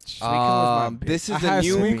much. This I is a had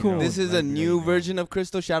new. Sweet Coon. This is a new version of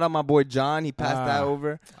Crystal. Shout out my boy John. He passed that Ah.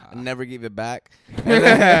 over. I never gave it back.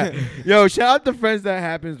 Yo, shout out the friends that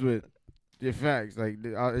happens with. Your facts, like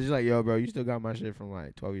it's just like, yo, bro, you still got my shit from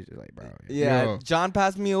like 12 years. Like, bro, Yeah, Yo. John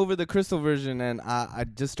passed me over the Crystal version, and I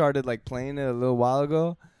just started like playing it a little while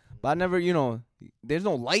ago. But I never, there's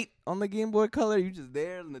no light on the Game Boy Color. You just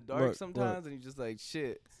there in the dark Look, sometimes, and you just like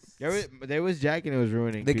shit. There was Jack and it was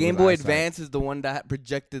ruining. The people's Game Boy eyesight. Advance is the one that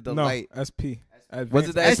projected the no, light. SP. Was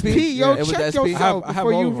it the SP? SP, yo, It was check SP? yourself I have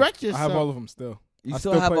before all you of them. wreck I yourself. have all of them still. You I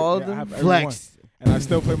still have play- all yeah, of them? I have every one. Flex, And I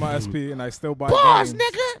still play my SP, and I still buy boss, games.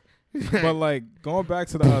 nigga. But like going back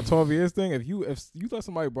to the 12 years thing, if you let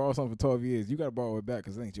somebody borrow something for 12 years, you gotta borrow it back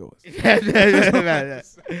because it ain't yours. That's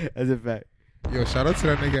a fact. Yo, shout out to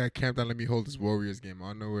that nigga at camp that let me hold this Warriors game. I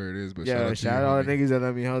don't know where it is, but Yo, to shout you, out all the homie. niggas that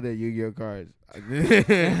let me hold their Yu-Gi-Oh cards.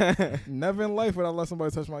 Never in life would I let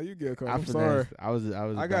somebody touch my Yu-Gi-Oh card. I'm After sorry. that, I was.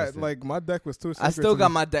 I got like my deck was too. I secret still to got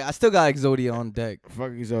me. my deck. I still got Exodia on deck.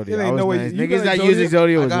 fucking Exodia. It ain't I was no way nice. you Niggas got that use Exodia?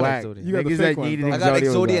 Exodia I was got whack. Exodia. You got the Niggas fake that ones, needed though. I got Exodia was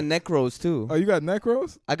Exodia whack. and Necros too. Oh, you got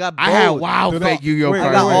Necros? I got both. I had wow Dude, fake Yu-Gi-Oh wait, I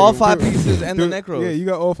cards. got all wait, 5 dude. pieces and Dude, the Necros. Yeah, you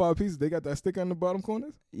got all 5 pieces. They got that sticker in the bottom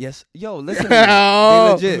corners. Yes. Yo, listen. To me.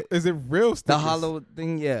 Oh. They legit. Is it real The stickers? hollow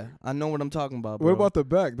thing. Yeah, I know what I'm talking about. Bro. What about the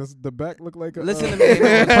back? Does the back look like a? Listen to me.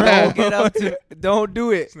 Don't get up to. Don't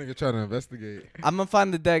do it. This nigga trying to investigate. I'm gonna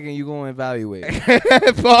find the deck and you gonna evaluate.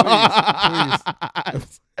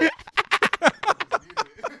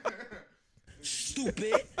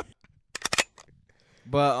 Stupid.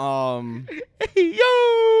 But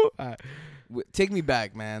Yo. take me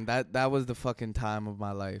back, man. That was the fucking time of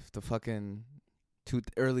my life. The fucking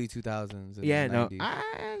early 2000s. and Yeah, the no. 90s.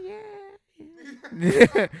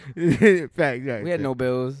 Fact, right. We had no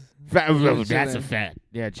bills. Fact, We was that's a chilling. fact.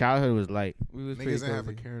 Yeah, childhood was light. We was pretty Niggas ain't have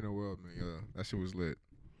a cozy. care in the world, man. Yo, that shit was lit.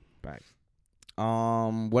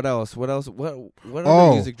 What else? What Oh,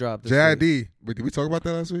 other music dropped? this week? JID. Wait, did we talk about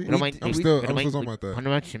that last week? I'm still talking about that.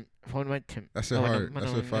 That shit hard. That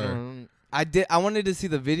shit fire. I wanted to see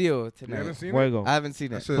the video You tonight. haven't seen it? Fuego. I haven't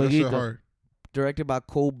seen That it. shit, that shit Fueguito. hard. Directed by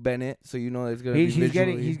Cole Bennett, so you know it's gonna He's be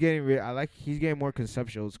getting visually- he's getting more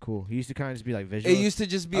conceptual. It's cool. He used to kind of just be like visual. It used to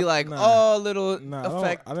just be I- like, nah. oh, little Nah,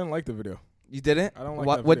 effect. I didn't like the video. You didn't? I don't like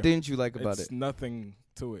What that What video. didn't you like about It's it? nothing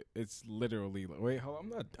to it. It's literally like, wait, hold on, I'm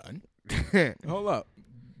not done. Hold up,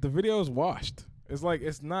 the video is washed. It's like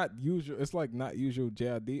it's not usual. It's like not usual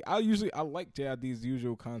JID. I like JID's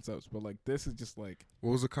usual concepts, but like this is just like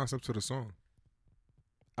What was the concept to the song?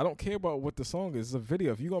 I don't care about what the song is. It's a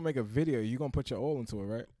video. If you gonna make a video, you gonna put your all into it,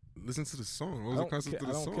 right? Listen to the song. What was the concept to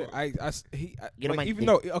the song? Get on my Like, even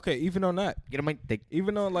dick. though even though not, Get on my dick.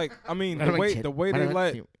 even though like I mean What am I the kid- way what they am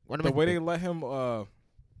I- let what am the I way dick? they let him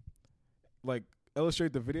like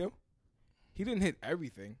illustrate the video, he didn't hit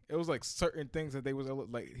everything. It was like certain things that they was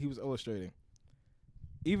like he was illustrating.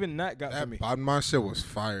 Even that got to That me. Bodman shit was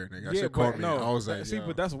fire, nigga. That shit caught me. I was like, see, yo.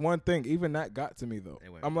 but that's one thing. Even that got to me though. They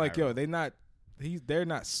went I'm like, yo, viral. they're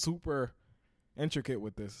not super intricate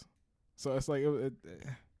with this. So it's like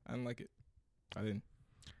I didn't like it. I didn't.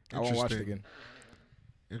 I won't watch it Interesting. again.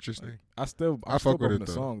 Interesting. I still fuck with bumping it, the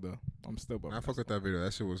though. song though. I'm still bumping. I fuck with that video.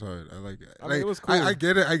 That shit was hard. I like it. I mean, it was cool. I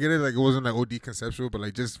get it. Like it wasn't like OD conceptual, but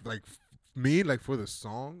like just like me, like for the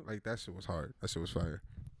song, like that shit was hard. That shit was fire.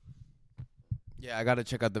 Yeah, I gotta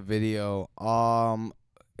check out the video.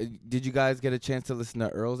 Did you guys get a chance to listen to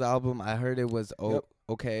Earl's album? I heard it was Yep.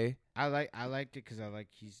 okay. I liked it because I like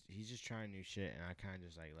he's just trying new shit, and I kind of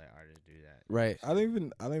just like let artists do that. Right. I don't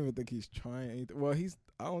even think he's trying anything. Well,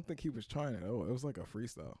 I don't think he was trying it. Oh, it was like a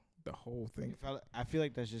freestyle. The whole thing. I feel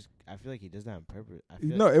like I feel like he does that on purpose. I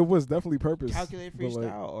feel No, like it was definitely purpose. calculated but,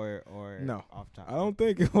 like, freestyle or No. off top. I don't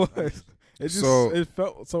think it was. It just it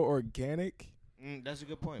felt so organic. That's a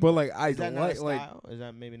good point. But like I is that not a like style? Is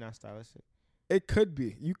that maybe not stylistic? it could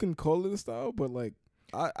be. You can call it a style, but like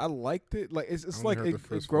I liked it. Like it's I like only heard it the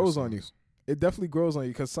first grows four on you. songs. It definitely grows on you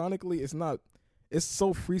because sonically it's not. It's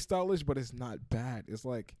so freestylish, but it's not bad. It's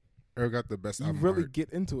like Earl got the best you album. really art. get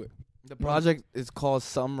into it. The project is called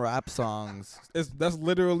Some Rap Songs. That's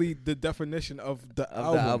literally the definition of the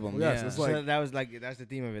Of the album, Yes, yeah. it's So like that's the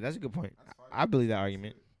theme of it. That's a good point. I believe that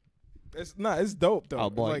argument. it's dope though. Oh,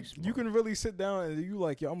 boy, like smart. you can really sit down and you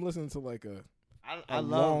like, yo, I'm listening to like a I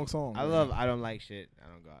long love song. I man. love I don't like shit. I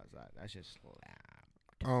don't go outside. That's just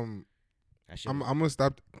that shit. I'm gonna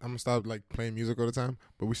stop like playing music all the time,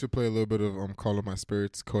 but we should play a little bit of Call of My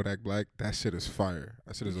Spirits, Kodak Black. That shit is fire.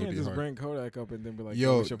 That shit You is can't OD just hard. bring Kodak up and then be like,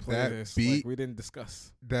 Yo, we should play that this. beat- Like, we didn't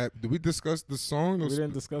discuss. Did we discuss the song? We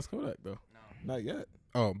didn't discuss Kodak though. No, not yet.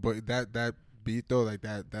 Oh, but that beat though, like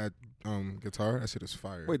that guitar, that shit is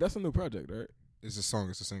fire. Wait, that's a new project, right? It's a song.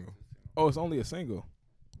 It's a single. Oh, it's only a single.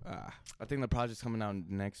 I think the project's coming out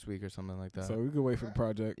next week or something like that. So we could wait for the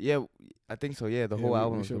project. Yeah, I think so. Yeah, the whole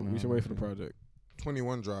album. We is should, coming we should out. wait for the project.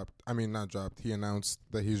 21 dropped. I mean, not dropped. He announced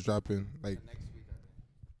that he's dropping like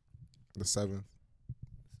the 7th.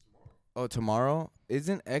 Oh, tomorrow?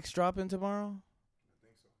 Isn't X dropping tomorrow?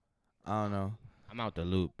 I don't know. I'm out the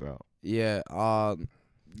loop, bro. Yeah. Yeah,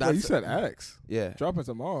 That's you said X yeah. dropping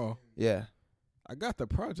tomorrow. Yeah. I got the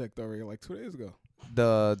project already like 2 days ago.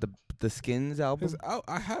 The Skins album. It's out.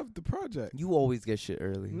 I have the project. You always get shit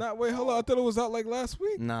early. Not wait, hold on. I thought it was out like last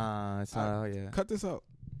week. Nah, it's not out yet. Cut this out.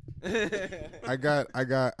 I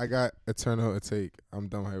got Eternal Take. I'm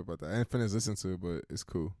dumb hype about that. I didn't finish listening to it, but it's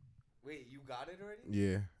cool. Wait, you got it already?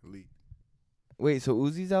 Yeah, leaked. Wait, so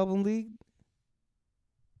Uzi's album leaked?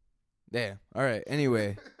 Yeah. All right.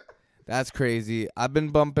 Anyway, that's crazy. I've been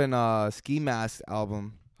bumping Ski Mask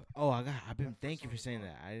album. Oh, thank you for saying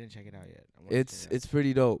that. I didn't check it out yet. I wanna check it out. It's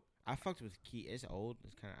pretty dope. I fucked with Key. It's old.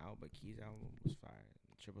 It's kind of out, but Key's album was fire.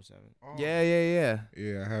 777. Yeah.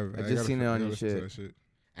 Yeah, I have. I just seen it on your listen to shit. that shit.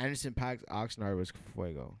 Anderson .Paak's Oxnard was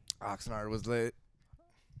fuego. Oxnard was lit.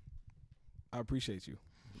 I appreciate you.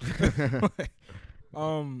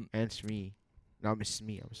 And Smee. No, Miss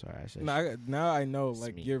Smee. I'm sorry. I said. Now I know,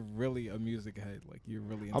 like, Smee. you're really a music head. Like, you're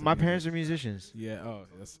really into Oh, my music. parents are musicians. Yeah,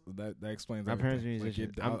 that explains My parents are everything. Like,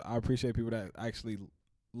 musicians. I appreciate people that actually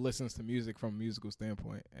listens to music from a musical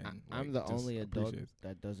standpoint. And I'm like, the just only adult appreciates.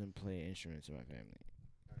 that doesn't play instruments in my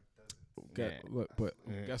family. Okay, Yeah. look, but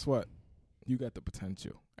Yeah. guess what? You got the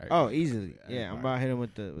potential. Oh, easily. Yeah, I'm Everybody. about to hit him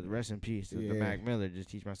with the rest in peace. The Yeah. Mac Miller. Just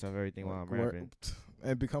teach myself everything while I'm Work- rapping.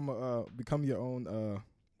 and become your own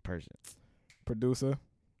Person. producer.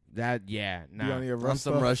 That yeah. Be on Nah. your On Russ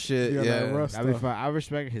some stuff. rush shit. Be on that Yeah. Russ I mean, stuff. I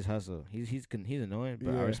respect his hustle. He's annoying,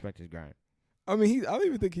 but I Yeah. respect his grind. I mean, I don't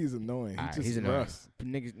even think he's annoying. Alright, He's he's just annoying. Russ.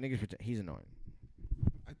 He's annoying.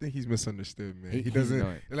 I think he's misunderstood, man. He He's doesn't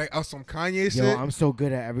annoying. like on some Kanye shit. Yo, I'm so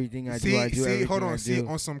good at everything I do. I do everything hold I on. See, do.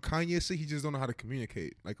 on some Kanye shit, he just don't know how to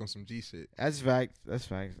communicate. Like on some G shit. That's facts. That's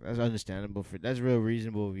understandable. That's real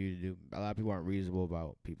reasonable of you to do. A lot of people aren't reasonable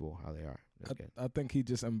about people how they are. That's good. I think he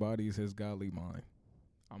just embodies his godly mind.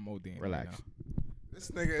 I'm ODing. right Relax. now. This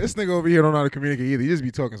nigga over here don't know how to communicate either. He just be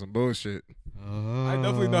talking some bullshit. I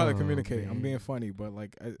definitely know how to Oh, communicate. I'm man. being funny, but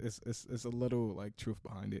like it's a little like truth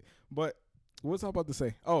behind it. But what's I about to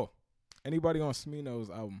say? Oh, anybody on Smino's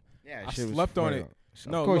album? Yeah, I shit was slept on fuego. it. So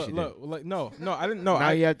No, of course look, you did. look, like no, I didn't know. Now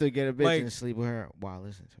I you have to get a bitch like- and sleep with her while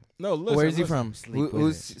listening to her. no. Listen, Where's he listen. from? Sleep with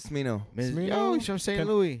Who's Oh, Smino? Smino? Yo, he's from St. Can-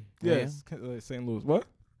 Louis. Yes, St. Louis. What?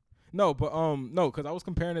 No, but no, because I was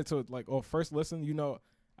comparing it to like first listen. You know,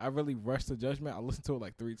 I really rushed to judgment. I listened to it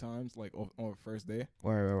like 3 times, like on first day,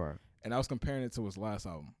 Where? and I was comparing it to his last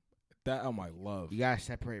album. That album I love. You gotta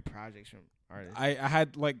separate projects from artists. I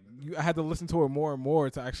had I had to listen to it more and more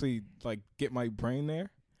to actually like get my brain there,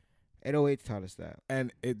 808 taught us that.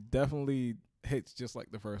 and it definitely hits just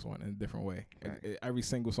like the first one in a different way. Right. Every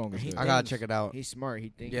single song is He good. I gotta thinks- check it out. He's smart. He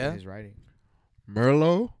thinks Yeah? in his writing.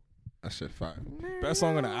 Merlot, that shit fire. Best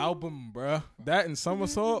song on the album, bruh. That and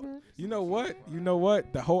Somersault. You know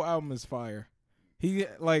what? The whole album is fire.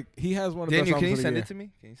 He has one of the Daniel, best can you albums of send the it to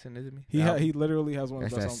me? Can you send it to me? He literally has one of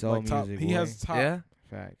the That's best that albums. soul Top, music, he boy. has top. Yeah.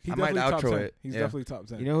 Facts. He I might definitely top outro 10. it. He's Yeah. definitely top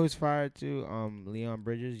 10. You know who's fired too? Leon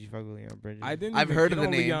Bridges. You fuck with Leon Bridges? I didn't. I've even heard get of the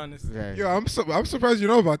on name. Leon this- Right. Yo, I'm surprised you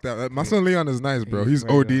know about that. My son Leon is nice, bro. He's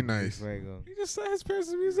fuego. OD nice. He's fuego. He just said his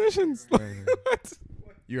parents are musicians. Fuego.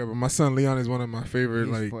 Yeah, but my son Leon is one of my favorite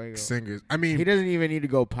He's like fuego. singers. I He mean, doesn't even need to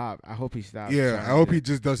go pop. I hope he stops. yeah, trying I hope to- he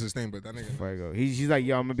just does his thing. But that nigga, Fuego. He's like,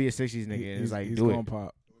 yo, I'm gonna be a '60s nigga. And he's like, he's do going it.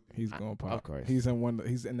 pop. He's going pop. Of course. He's in one.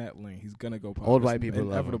 He's in that lane. He's gonna go pop. Old It's white people love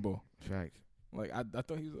him. inevitable. Facts. Like I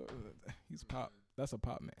thought he's pop. That's a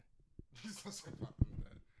pop man.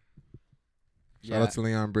 shout out to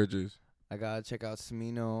Leon Bridges. I gotta check out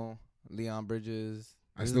Smino, Leon Bridges.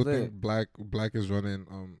 I This still is lit. think Black is running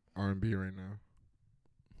R&B right now.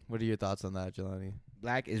 What are your thoughts on that, Jelani?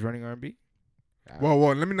 Black is running R&B. Well,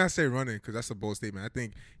 let me not say running because that's a bold statement. I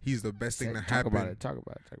think he's the best thing to Talk happen. about it. Talk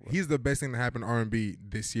about it. He's the best thing to happen R&B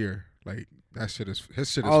this year. Like that shit is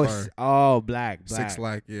his shit is Oh, fire. Black. 6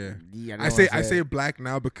 Lack, yeah. Yeah, I say Black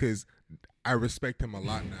now because I respect him a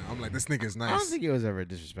lot now. I'm like, this nigga's nice. I don't think it was ever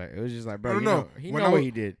disrespect. It was just like, bro, I don't you know. He When know I what was-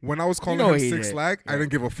 he did. When I was calling know him he 6 did. Lack, I Yeah.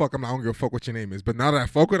 didn't give a fuck. I'm like, I don't give a fuck what your name is. But now that I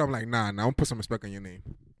fuck with, I'm like, nah, I'm gonna put some respect on your name.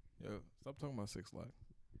 Yo, stop talking about 6 Lack.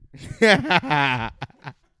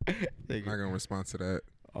 I'm not gonna respond to that.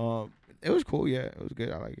 It was cool. Yeah, it was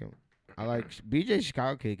good. I like him. I like BJ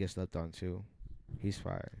Chicago Kid gets slept on too. He's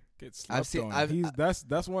fire. Get slept seen- on. I've-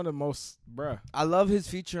 That's one of the most bruh. I love his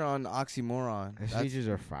feature on Oxymoron. His That's- features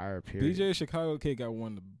are fire. Period. DJ Chicago Kid got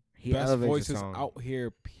one of the he best elevates the voices song. out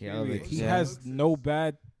here. Period. elevates He the has song. no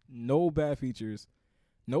bad features.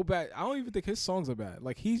 No bad. I don't even think his songs are bad.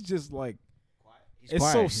 Like he's just like He's it's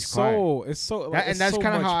quiet. so He's quiet. soul. It's so like, That, and it's that's so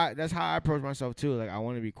kind of much- how I approach myself too. Like I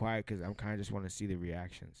want to be quiet because I'm kind of just want to see the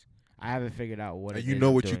reactions. I haven't figured out what Like, it you is know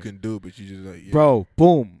I'm what you doing. can do, but you just like, yeah, Bro,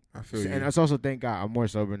 boom. I feel And you. it's also thank God I'm more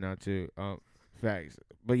sober now too. Facts.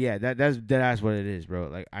 But yeah, that's what it is, bro.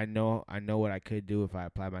 Like I know what I could do if I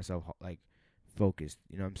apply myself like focused.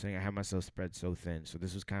 You know what I'm saying? I have myself spread so thin. So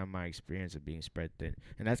this was kind of my experience of being spread thin,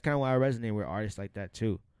 and that's kind of why I resonate with artists like that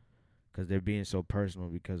too, because they're being so personal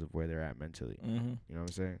because of where they're at mentally. Mhm. You know what I'm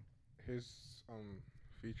saying? His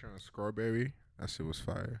feature on Scarberry, that shit was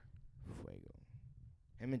fire. Fuego.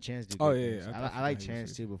 Him and Chance do. Oh, good yeah, things. yeah, I I like forgot he was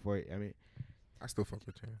Chance here. too. Before I mean, I still fuck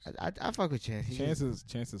with Chance. I fuck with Chance. He just-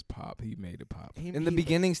 Chances pop. He made it pop. he- in the he-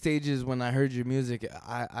 beginning stages when I heard your music,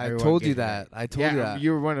 I Everyone told you gets that. it. I told you yeah, that.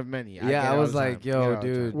 you were one of many. Yeah, get I it all was the like, time. yo, Get it all the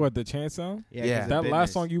dude. time. What the Chance sound? Yeah, Yeah. 'cause That of last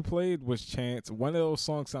business. song you played was Chance. One of those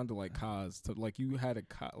songs sounded like Kaz. Like you had a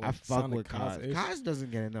Kaz. Like I fuck sounded with Kaz. Kaz-ish. Kaz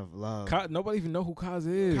doesn't get enough love. Nobody even know who Kaz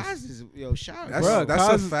is. Kaz is shout That's- out. that's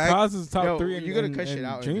Kaz a is- fact. Kaz is top Yo, 3 in you're gonna in- cut shit in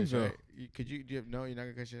out in this, Dreamville. right? Could you? No, you're not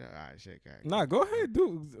gonna cut shit out. All right, shit. Okay. Nah, go ahead,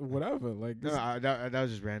 do whatever. Like No, this, that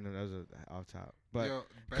was just random. That was off top. But Yo,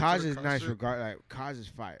 back Kaz to the is Kaz nice. shit. Regard like Kaz is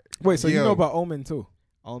fire. wait. So you Yo. know about Omen too?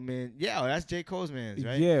 Oh man, yeah, that's J Cole's man's,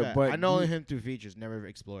 right? Yeah, but I know he- him through features. Never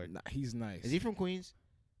explored. Nah, he's nice. Is he from Queens?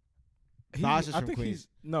 He- Boz is I from think Queens.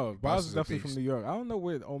 No, Boz Boz is is a definitely from beast. New York. I don't know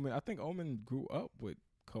where Omen. I think Omen grew up with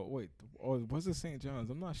Cole. Wait, or was it St. John's?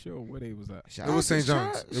 I'm not sure where they was at. Shout It was out to- St.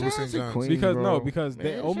 John's. shout- It was shout St. out to John's. Queens, Because bro. no, because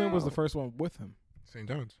Man, Omen was the shout. first one with him. St.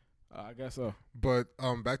 John's. I guess so. But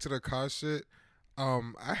back to the Kaz shit.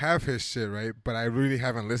 I have his shit, right? But I really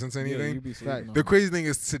haven't listened to Yeah, anything. you be sleeping on The him. crazy thing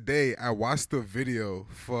is today I watched the video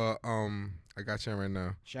for I got you right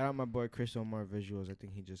now. Shout out my boy Chris Omar Visuals. I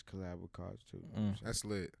think he just collabed with Kaz too. That's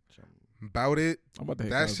lit. Shout out. About it, I'm about to hit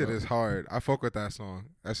that Kaz shit up. is hard. I fuck with that song.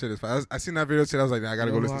 That shit is fire. I seen that video today. I was like, I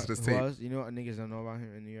gotta You go know listen who to this who tape. else? You know what niggas don't know about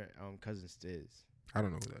him in New York? Cousin Stiz. I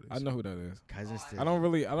don't know who that is. I know who that is. Cousin Stiz. I don't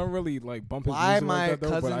really like bump his Why music my like that, though,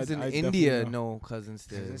 but cousins I in definitely India know. know cousins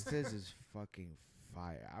Cousin still? Stiz is fucking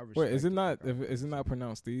fire. I respect Wait, is it the not? fuck out of Is it not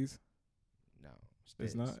pronounced these? No,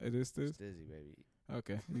 It's Stiz. not. It is this. Stizzy, baby.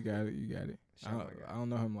 Okay, you got it. You got it. I Shout don't, out, I don't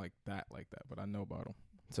know him like that, but I know about him.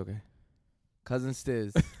 It's okay. Cousin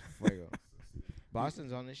Stiz. Fuego.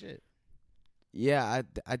 Boston's on this shit. Yeah,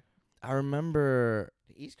 I remember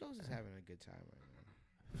The East Coast is having a good time right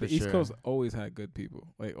now. for The East sure. Coast always had good people.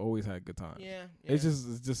 Like always had good time. Yeah, It's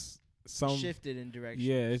just some. shifted in direction.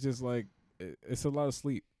 Yeah, it's just like it's a lot of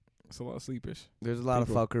sleep. It's a lot of sleepish. There's a lot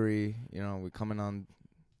people. of fuckery. You know, we coming on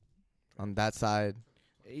that side.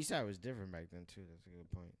 East Side was different back then too. That's a good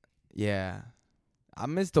point. Yeah, I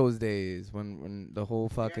miss those days when the whole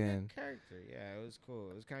Yeah, I got fucking. character. Yeah, it was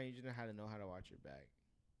cool. It was kind of, you just know how to watch your back.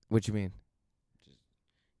 What you mean? Just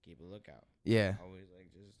keep a lookout. Yeah, Always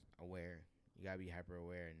like just aware. You gotta be hyper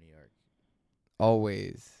aware in New York.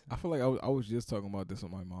 always. I feel like I was just talking about this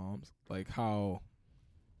with my mom's, like how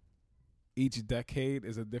each decade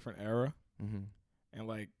is a different era, Mm-hmm. and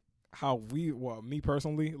like me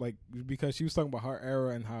personally, like, because she was talking about her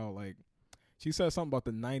era and how, like, she said something about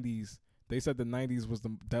the 90s. They said the 90s was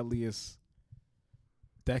the deadliest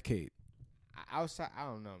decade. Outside, I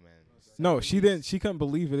don't know, man. No, she didn't. She couldn't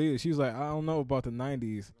believe it either. She was like, I don't know about the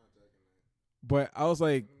 90s. But I was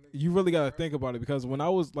like, you really got to think about it, because when I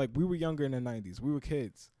was, like, we were younger in the 90s. We were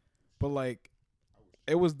kids. But, like,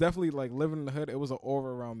 it was definitely, like, living in the hood. It was an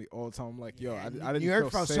aura around me all the time. I'm like, yo, I didn't New York feel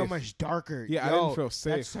felt safe. so much darker. Yeah, Yo, I didn't feel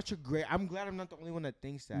safe. That's such a great. I'm glad I'm not the only one that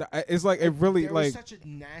thinks that. No, it's like, it really, there like. was such a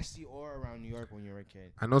nasty aura around New York when you were a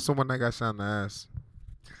kid. I know someone that got shot in the ass.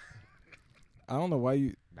 I don't know why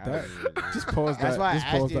you. That was really Just pause that. That's why Just I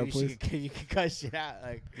asked pause you that, if please. you could cut shit out.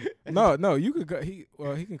 Like, No, you could cut. He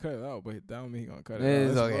can cut it out, but that don't mean he gonna cut it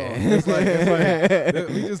It's out. okay. It's like,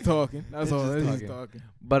 we just talking. That's all. just We're just talking. talking.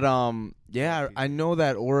 But yeah, I know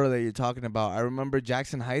that aura that you're talking about. I remember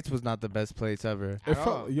Jackson Heights was not the best place ever. It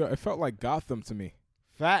felt like Gotham to me.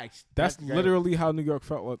 facts. That's literally how New York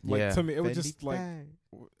felt. Like Yeah. to me, it was just like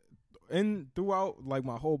throughout like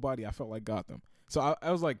my whole body, I felt like Gotham. So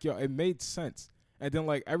I was like, yo, it made sense. And then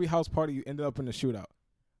like every house party, you ended up in a shootout.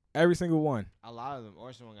 Every single one. A lot of them,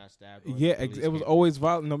 or someone got stabbed. Or Yeah, the police it was came. always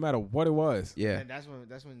violent, no matter what it was. Yeah. And that's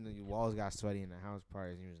when the walls got sweaty in the house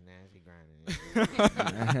parties. He was nasty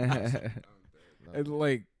grinding. It's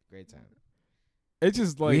like Great time. it's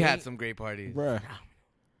just like We had some great parties. bruh.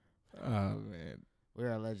 Oh man. We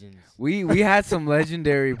are legends. We had some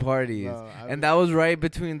legendary parties. Bro, And that was right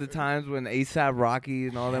between the times when ASAP Rocky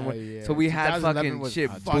and all them were. yeah. So we had 2011 fucking was shit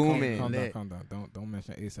fucking booming. Calm down, lit. calm down. Don't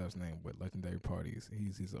mention ASAP's name with legendary parties.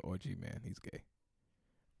 He's an orgy man. He's gay.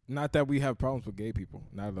 Not that we have problems with gay people.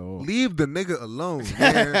 Not at all. Leave the nigga alone,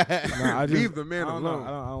 man. Nah, I just- Leave the man I don't know.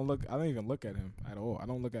 alone. I don't even look at him at all. I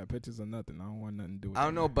don't look at pictures or nothing. I don't want nothing to do with I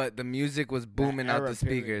don't that know, man. but the music was booming out era the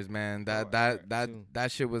period. speakers, man. Oh, That era too. that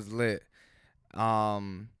shit was lit.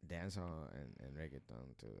 Dancehall and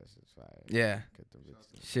reggaeton too. That's just fire. Yeah. Get them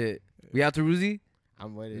bitches. Shit. We out to Ruzi?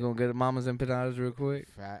 I'm with You it. gonna get Mama's empanadas real quick?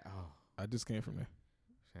 Fat. Oh, I just came from there.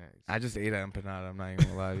 facts. I just ate an empanada. I'm not even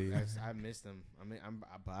gonna lie to you. I miss them. I mean,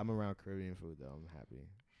 I'm around Caribbean food though. I'm happy.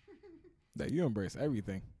 That you embrace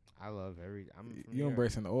everything. I love every. I'm from You New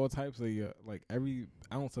embracing all types of your like every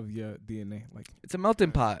ounce of your DNA. Like It's a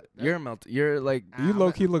melting pot. You're a melt. You're like. York. you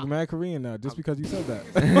low key look mad Korean now just because you said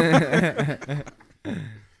that.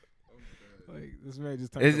 Like this man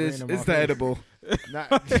just turned It's Korean in my the face. edible.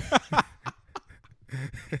 Not,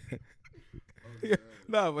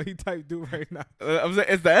 No, but he typed dude right now. I'm saying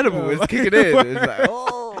it's the edible. It's kicking in. It's like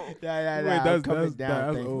oh. yeah, Wait, I'm that's coming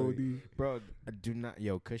down. that's thankfully. OD. Bro, do not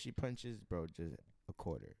cushy punches, bro. Just a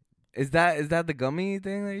quarter. Is that the gummy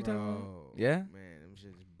thing that you're talking about? Bro, Yeah? man, them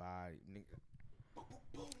shit's body. Nigga,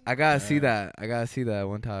 I gotta see that. I gotta see that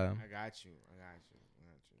one time. I got you.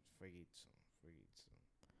 Freaky.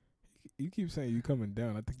 You keep saying you coming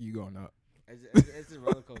down. I think you going up. It's a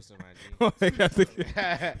roller coaster, my G. Like, I think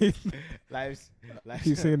Life's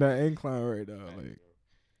he's seeing that incline right now. Like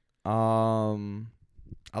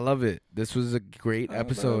I love it. This was a great I love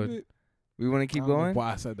episode. it. We want to keep I don't know going.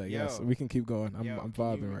 why I said that? Yes, Yo. we can keep going. I'm Yo,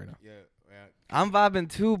 vibing right now. Yeah. I'm vibing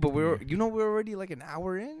too, but we're already like an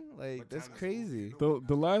hour in. Like What that's time is it? crazy.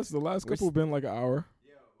 The last couple been like an hour.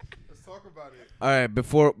 Let's talk about it. All right,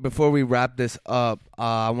 before we wrap this up,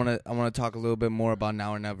 I wanna talk a little bit more about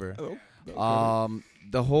Now or Never.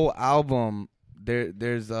 The whole album,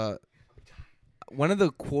 there's one of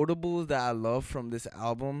the quotables that I love from this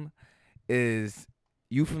album is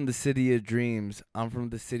 "You from the city of dreams, I'm from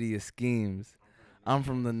the city of schemes, I'm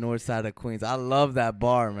from the north side of Queens." I love that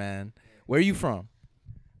bar, man. Where are you from?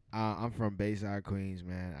 I'm from Bayside, Queens,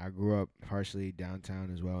 man. I grew up partially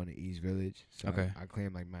downtown as well in the East Village. So Okay. I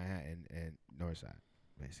claim like Manhattan and Northside,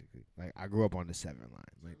 basically. Like I grew up on the 7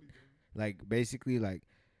 line. Like basically like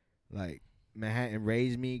Manhattan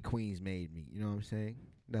raised me, Queens made me. You know what I'm saying?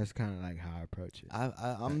 That's kind of like how I approach it.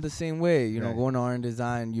 I'm the same way. You know, Right. going to art and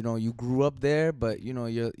design. You know, you grew up there, but you know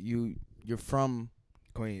you're from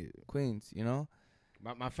Queens. Queens. You know,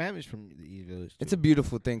 My family's from the East Village. it's a too.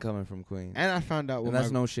 beautiful thing coming from Queens, And I found out and that's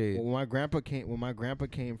no shade. when my grandpa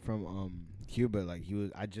came from Cuba, like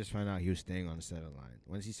I just found out he was staying on the 7 line.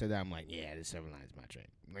 Once he said that, I'm like, yeah, the 7 line is my train.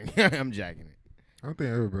 Like, I'm jacking it. I don't think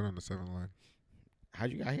I've ever been on the 7 line.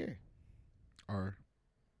 How'd you got here? Our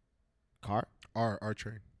Car?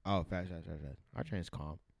 train. Oh, fast. Our train's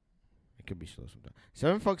calm. It could be slow sometimes.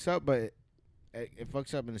 7 fucks up, but it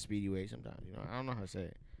fucks up in a speedy way sometimes. You know, I don't know how to say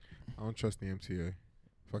it. I don't trust the MTA.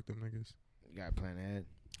 Fuck them niggas. You gotta plan ahead.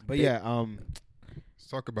 But yeah, Let's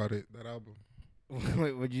talk about it. That album.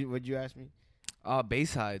 wait, would you ask me?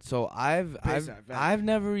 Bayside. So Bayside, facts. I've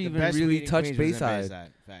never The even best really weed in touched Queens was in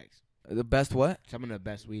Bayside. Facts. The best what? Some of the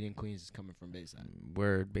best weed in Queens is coming from Bayside.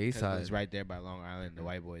 Word, 'Cause Bayside. It's right there by Long Island. The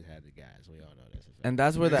white boys had the guys. We all know that's a fact. And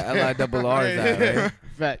that's where the LIRR is at, right?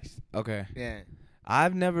 Facts. Okay. Yeah.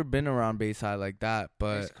 I've never been around Bayside like that,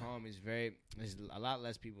 but It's calm. It's very. There's a lot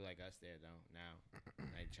less people like us there though now.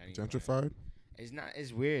 Like Chinese. Gentrified. It's not.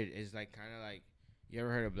 It's weird. It's like kind of like you ever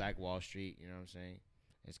heard of Black Wall Street? You know what I'm saying?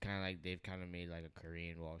 It's kind of like they've kind of made like a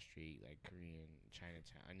Korean Wall Street, like Korean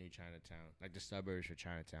Chinatown. I knew Chinatown, like the suburbs for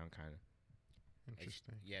Chinatown, kind of.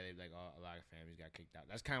 Interesting. Yeah, they like a lot of families got kicked out.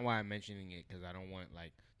 That's kind of why I'm mentioning it because I don't want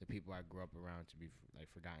like the people I grew up around to be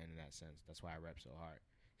like forgotten in that sense. That's why I rep so hard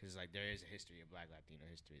because like there is a history of Black Latino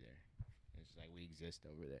history there. It's like we exist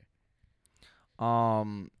over there.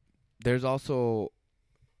 there's also,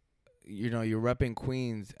 you're repping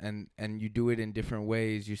Queens and you do it in different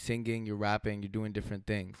ways. You're singing, you're rapping, you're doing different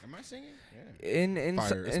things. Am I singing? Yeah.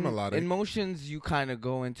 Fire. It's melodic. In motions, you kind of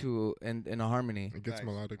go into in a harmony. It gets Facts.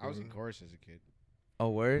 melodic. I was in chorus as a kid. Oh,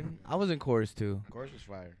 word! I was in chorus too. Chorus was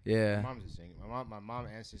fire. Yeah. My mom's a singer. My mom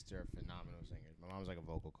and sister are phenomenal singers. My mom's like a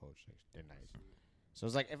vocal coach. Like, they're nice. So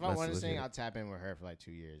it's like if I That's want to sing, legit. I'll tap in with her for like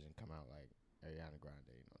 2 years and come out like Ariana Grande.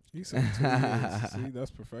 You know. He said 2 years. See, that's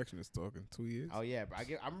perfectionist talking. 2 years. Oh yeah, bro.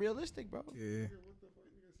 I'm realistic, bro. Yeah.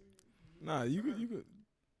 Nah, you could.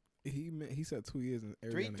 He said 2 years.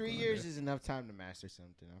 And Three years is enough time to master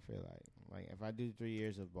something. I feel like if I do 3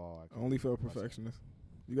 years of ball, I can Only for a perfectionist.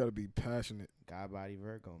 You got to be passionate. God body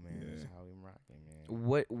Virgo, man. That's Yeah. how we rocking,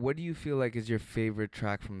 man. What do you feel like is your favorite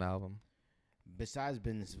track from the album? Besides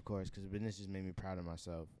business, of course, because business just made me proud of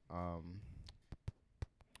myself. Stuck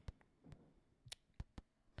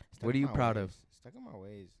What are in you My proud Ways. of? Stuck in My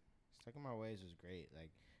Ways. Stuck in My Ways was great.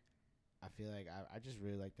 Like, I feel like I just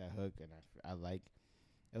really like that hook, and I like.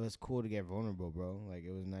 It was cool to get vulnerable, bro. Like,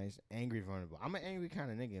 it was nice. Angry vulnerable. I'm an angry kind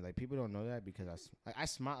of nigga. Like, people don't know that because I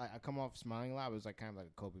smile. Like, I come off smiling a lot. But it's like kind of like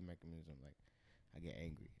a coping mechanism. Like, I get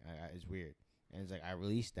angry. It's weird. And it's like I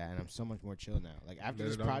released that, and I'm so much more chill now. Like, after Let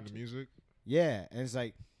this it out in project. the music. Yeah, and it's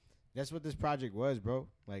like that's what this project was, bro.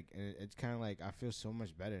 Like, and it's kind of like I feel so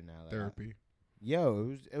much better now. Like, Therapy.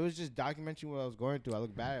 it was just documenting what I was going through. I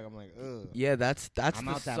look back, I'm like, ugh. Yeah, that's I'm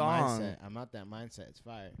the out that song. mindset. I'm out that mindset. It's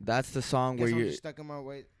fire. That's the song Guess where I'm you're. just stuck in my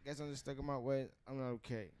way. Guess I'm just stuck in my way. I'm not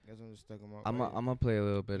okay. Guess I'm just stuck in my I'm way. gonna play a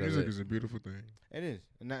little bit of Music it. is a beautiful thing. It is,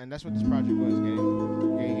 and that's what this project was.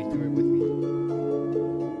 Getting you through it with me.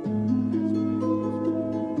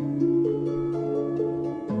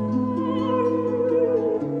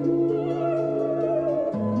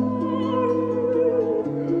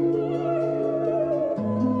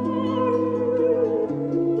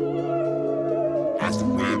 As the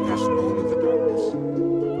wind past the moon of the darkness.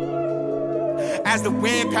 As the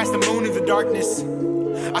wind past the moon of the darkness,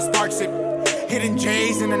 I sparks it. Hitting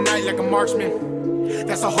J's in the night like a marksman.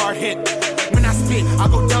 That's a hard hit. When I spit, I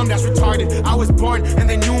go dumb, that's retarded. I was born and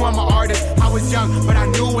they knew I'm an artist. I was young, but I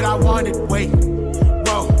knew what I wanted. Wait,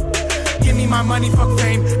 whoa. Give me my money, fuck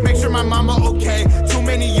fame. Make sure my mama okay. Too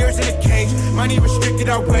many years in a cage. Money restricted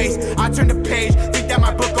our ways. I turn the page. Think that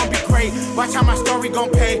my book gon' be great. Watch how my story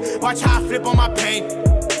gon' pay. Watch how I flip on my pain.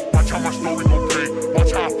 Watch how my story gon' pay.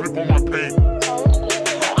 Watch how I flip on my pain.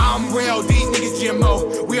 I'm real, these niggas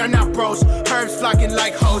GMO. We are not bros. Herbs flocking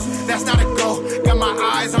like hoes. That's not a go. Got my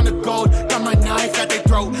eyes on the gold. Got my knife at their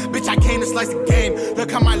throat. Bitch, I came to slice the game.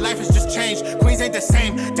 Look how my life has just changed. Queens ain't the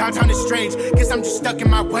same. Downtown is strange. Guess I'm just stuck in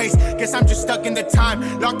my ways. Guess I'm just stuck in the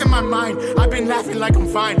time. Locked in my mind. I've been laughing like I'm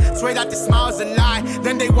fine. Swear that the smile's a lie.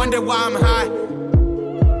 Then they wonder why I'm high.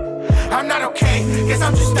 I'm not okay. Guess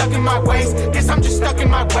I'm just stuck in my ways. Guess I'm just stuck in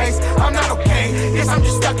my ways. I'm not okay. Guess I'm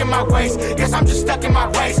just stuck in my ways. Guess I'm just stuck in my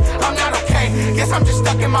ways. I'm not okay. Guess I'm just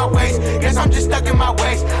stuck in my ways. Guess I'm just stuck in my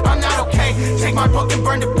ways. I'm not okay. Take my book and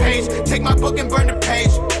burn the page. Take my book and burn the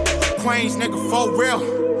page. Queens, nigga, for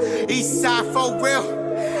real. East side, for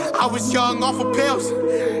real. I was young off of pills.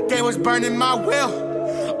 They was burning my will.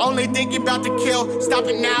 Only thinking about the kill. Stop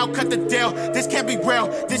it now, cut the deal. This can't be real.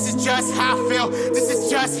 This is just how I feel. This is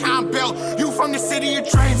just how I'm built. You from the city of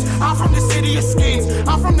dreams. I'm from the city of schemes.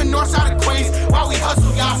 I'm from the north side of Queens. While we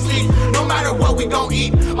hustle, y'all sleep. No matter what we gon'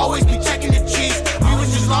 eat. Always be checking the cheese. We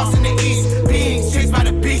was just lost in the east. Beings chased by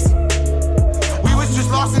the beast. We was just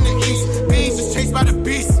lost in the east. Beings just chased by the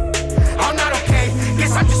beast. I'm not okay.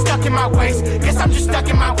 Guess I'm just stuck in my ways. Guess I'm just stuck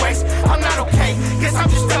in my ways. I'm not okay. Guess I'm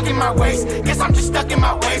just stuck in my ways. Guess I'm just stuck in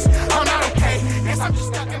my ways. I'm not okay. Guess I'm just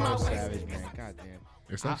stuck in my ways. Savage, man. God damn.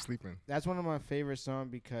 Hey, stop sleeping. That's one of my favorite songs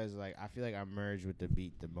because like I feel like I merged with the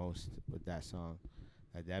beat the most with that song.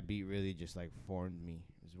 Like that beat really just like formed me.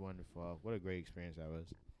 It was wonderful. What a great experience that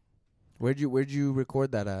was. Where'd you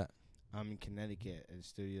record that at? I'm in Connecticut at the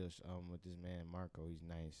studios with this man Marco. He's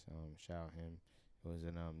nice. Shout out him. It was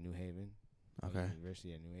in New Haven. Okay.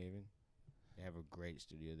 University of New Haven. They have a great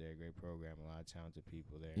studio there, great program, a lot of talented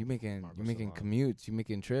people there. You making Marcos you making Solano. commutes, you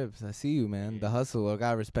making trips. I see you, man. Yeah. The hustle, I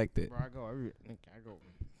gotta respect it. Bro, I go everywhere. I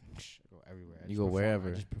You just go perform-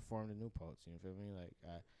 wherever. I just performed in New Paltz. You feel me? Like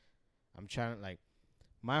I'm trying to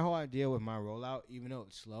my whole idea with my rollout, even though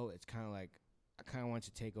it's slow, it's kind of like I kind of want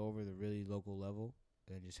to take over the really local level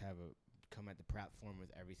and just come at the platform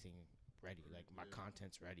with everything ready. Like my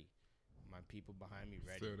content's ready, my people behind me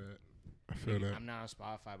ready. Feel that. I feel that. I'm not on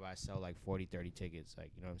Spotify, but I sell like 40, 30 tickets.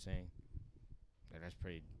 Like, you know what I'm saying? Like, that's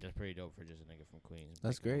pretty dope for just a nigga from Queens.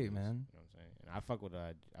 That's making great, movies, man. You know what I'm saying? And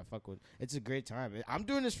I fuck with. It's a great time. I'm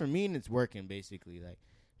doing this for me, and it's working basically. Like,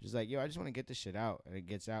 just like, yo, I just want to get this shit out, and it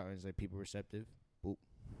gets out, and it's like people receptive. Boop.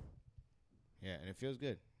 Yeah, and it feels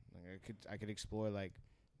good. Like I could explore like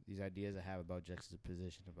these ideas I have about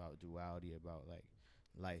juxtaposition, about duality, about like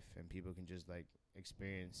life, and people can just like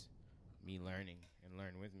experience me learning and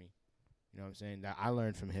learn with me. You know what I'm saying? That I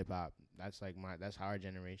learned from hip hop. That's how our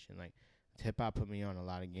generation, like, hip hop put me on a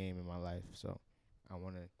lot of game in my life. So I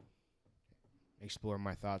want to explore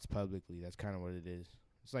my thoughts publicly. That's kind of what it is.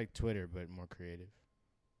 It's like Twitter, but more creative.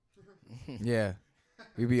 Yeah.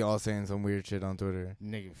 We be all saying some weird shit on Twitter.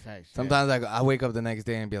 Nigga, facts. Sometimes I wake up the next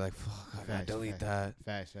day and be like, fuck, I gotta Facts, delete that.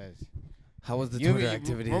 Facts. How was the You- Twitter you-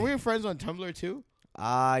 activity? Were we friends on Tumblr too?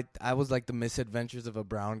 I was like the misadventures of a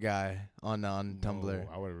brown guy on Tumblr. No,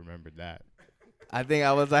 I would have remembered that. I think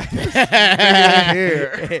I was like,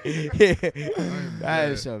 That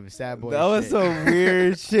is some sad boy that was shit. some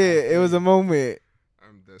weird shit. It was a moment.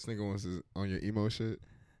 This nigga wants to on your emo shit.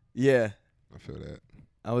 Yeah, I feel that.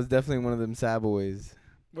 I was definitely one of them sad boys.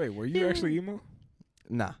 Wait, were you actually emo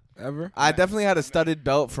Nah, ever? I definitely had a studded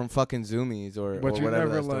belt from fucking Zoomies or But you whatever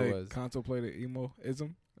never that store like was. contemplated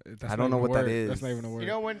emo-ism? I don't know what that is. That's not even a word. You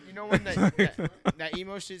know when that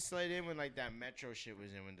emo shit slid in when like that Metro shit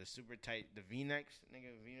was in when the super tight the V-necks, nigga,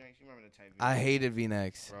 V-necks. You remember the tight V-necks? I hated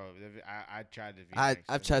V-necks. Bro, I tried the V-necks.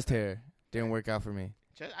 I have chest hair. Didn't work out for me.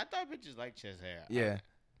 I thought bitches like chest hair. Yeah.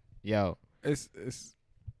 Yo, It's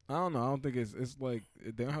I don't know. I don't think it's like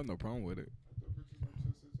they don't have no problem with it.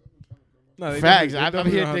 No, facts. they I'm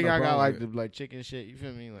definitely here don't have thinking no I got problem like with the like chicken shit. You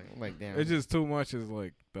feel me? Like I'm like damn. it. It's just too much. Is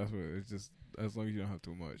like that's what it's just. As long as you don't have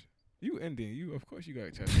too much. You Indian. You of course you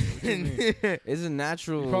got chest hair. What you mean? It's a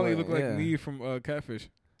natural. You probably look like yeah. me from Catfish.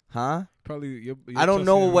 Huh? Probably. Your I don't chest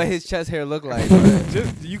know hair what was- his chest hair looked like. But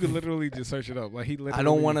Just you could literally just search it up. Like he literally. I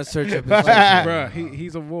don't want to search up his chest hair. Bruh,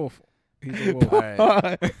 he's a wolf. He's a wolf. All right. All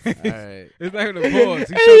right. It's not even a pause.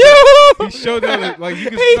 He showed that like you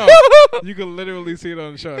can you can literally see it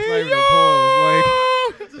on the show. It's not even a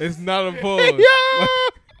pause. Like it's not a pause.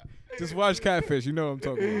 Like, just watch Catfish. You know what I'm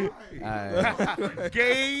talking about. All right.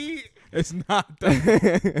 Gay. It's not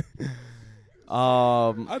that.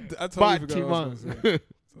 I totally forgot what I was gonna say.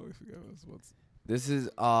 Totally forgot what I was about to say. This is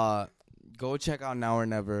go check out Now or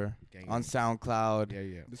Never Gang, on gang. SoundCloud.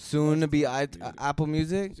 Yeah. Soon to be Apple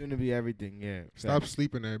Music. Soon to be everything. Yeah. Stop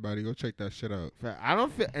sleeping, everybody. Go check that shit out. I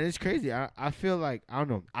don't feel, and it's crazy. I feel like I don't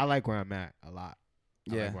know. I like where I'm at a lot.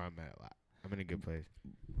 I Yeah. like where I'm at a lot. I'm in a good place.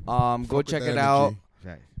 Go Fuck with check that it out.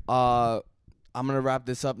 energy. Facts. I'm gonna wrap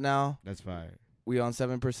this up now. That's fire. We on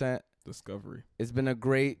 7%. Discovery. It's been a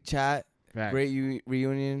great chat. Facts. Great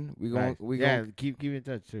reunion. We going Facts. we yeah. going Keep in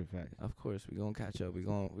touch too. Facts. of course we gonna catch up. We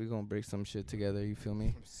gonna break some shit together. You feel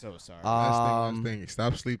me? I'm so sorry. Last thing.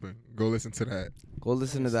 Stop sleeping. Go listen to that. Go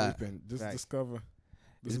listen to that. Sleeping. Just Facts. discover.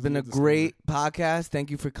 This It's is been a your discovery. great podcast. Thank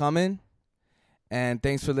you for coming, and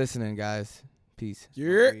thanks for listening, guys. Peace.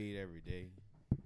 Read every day.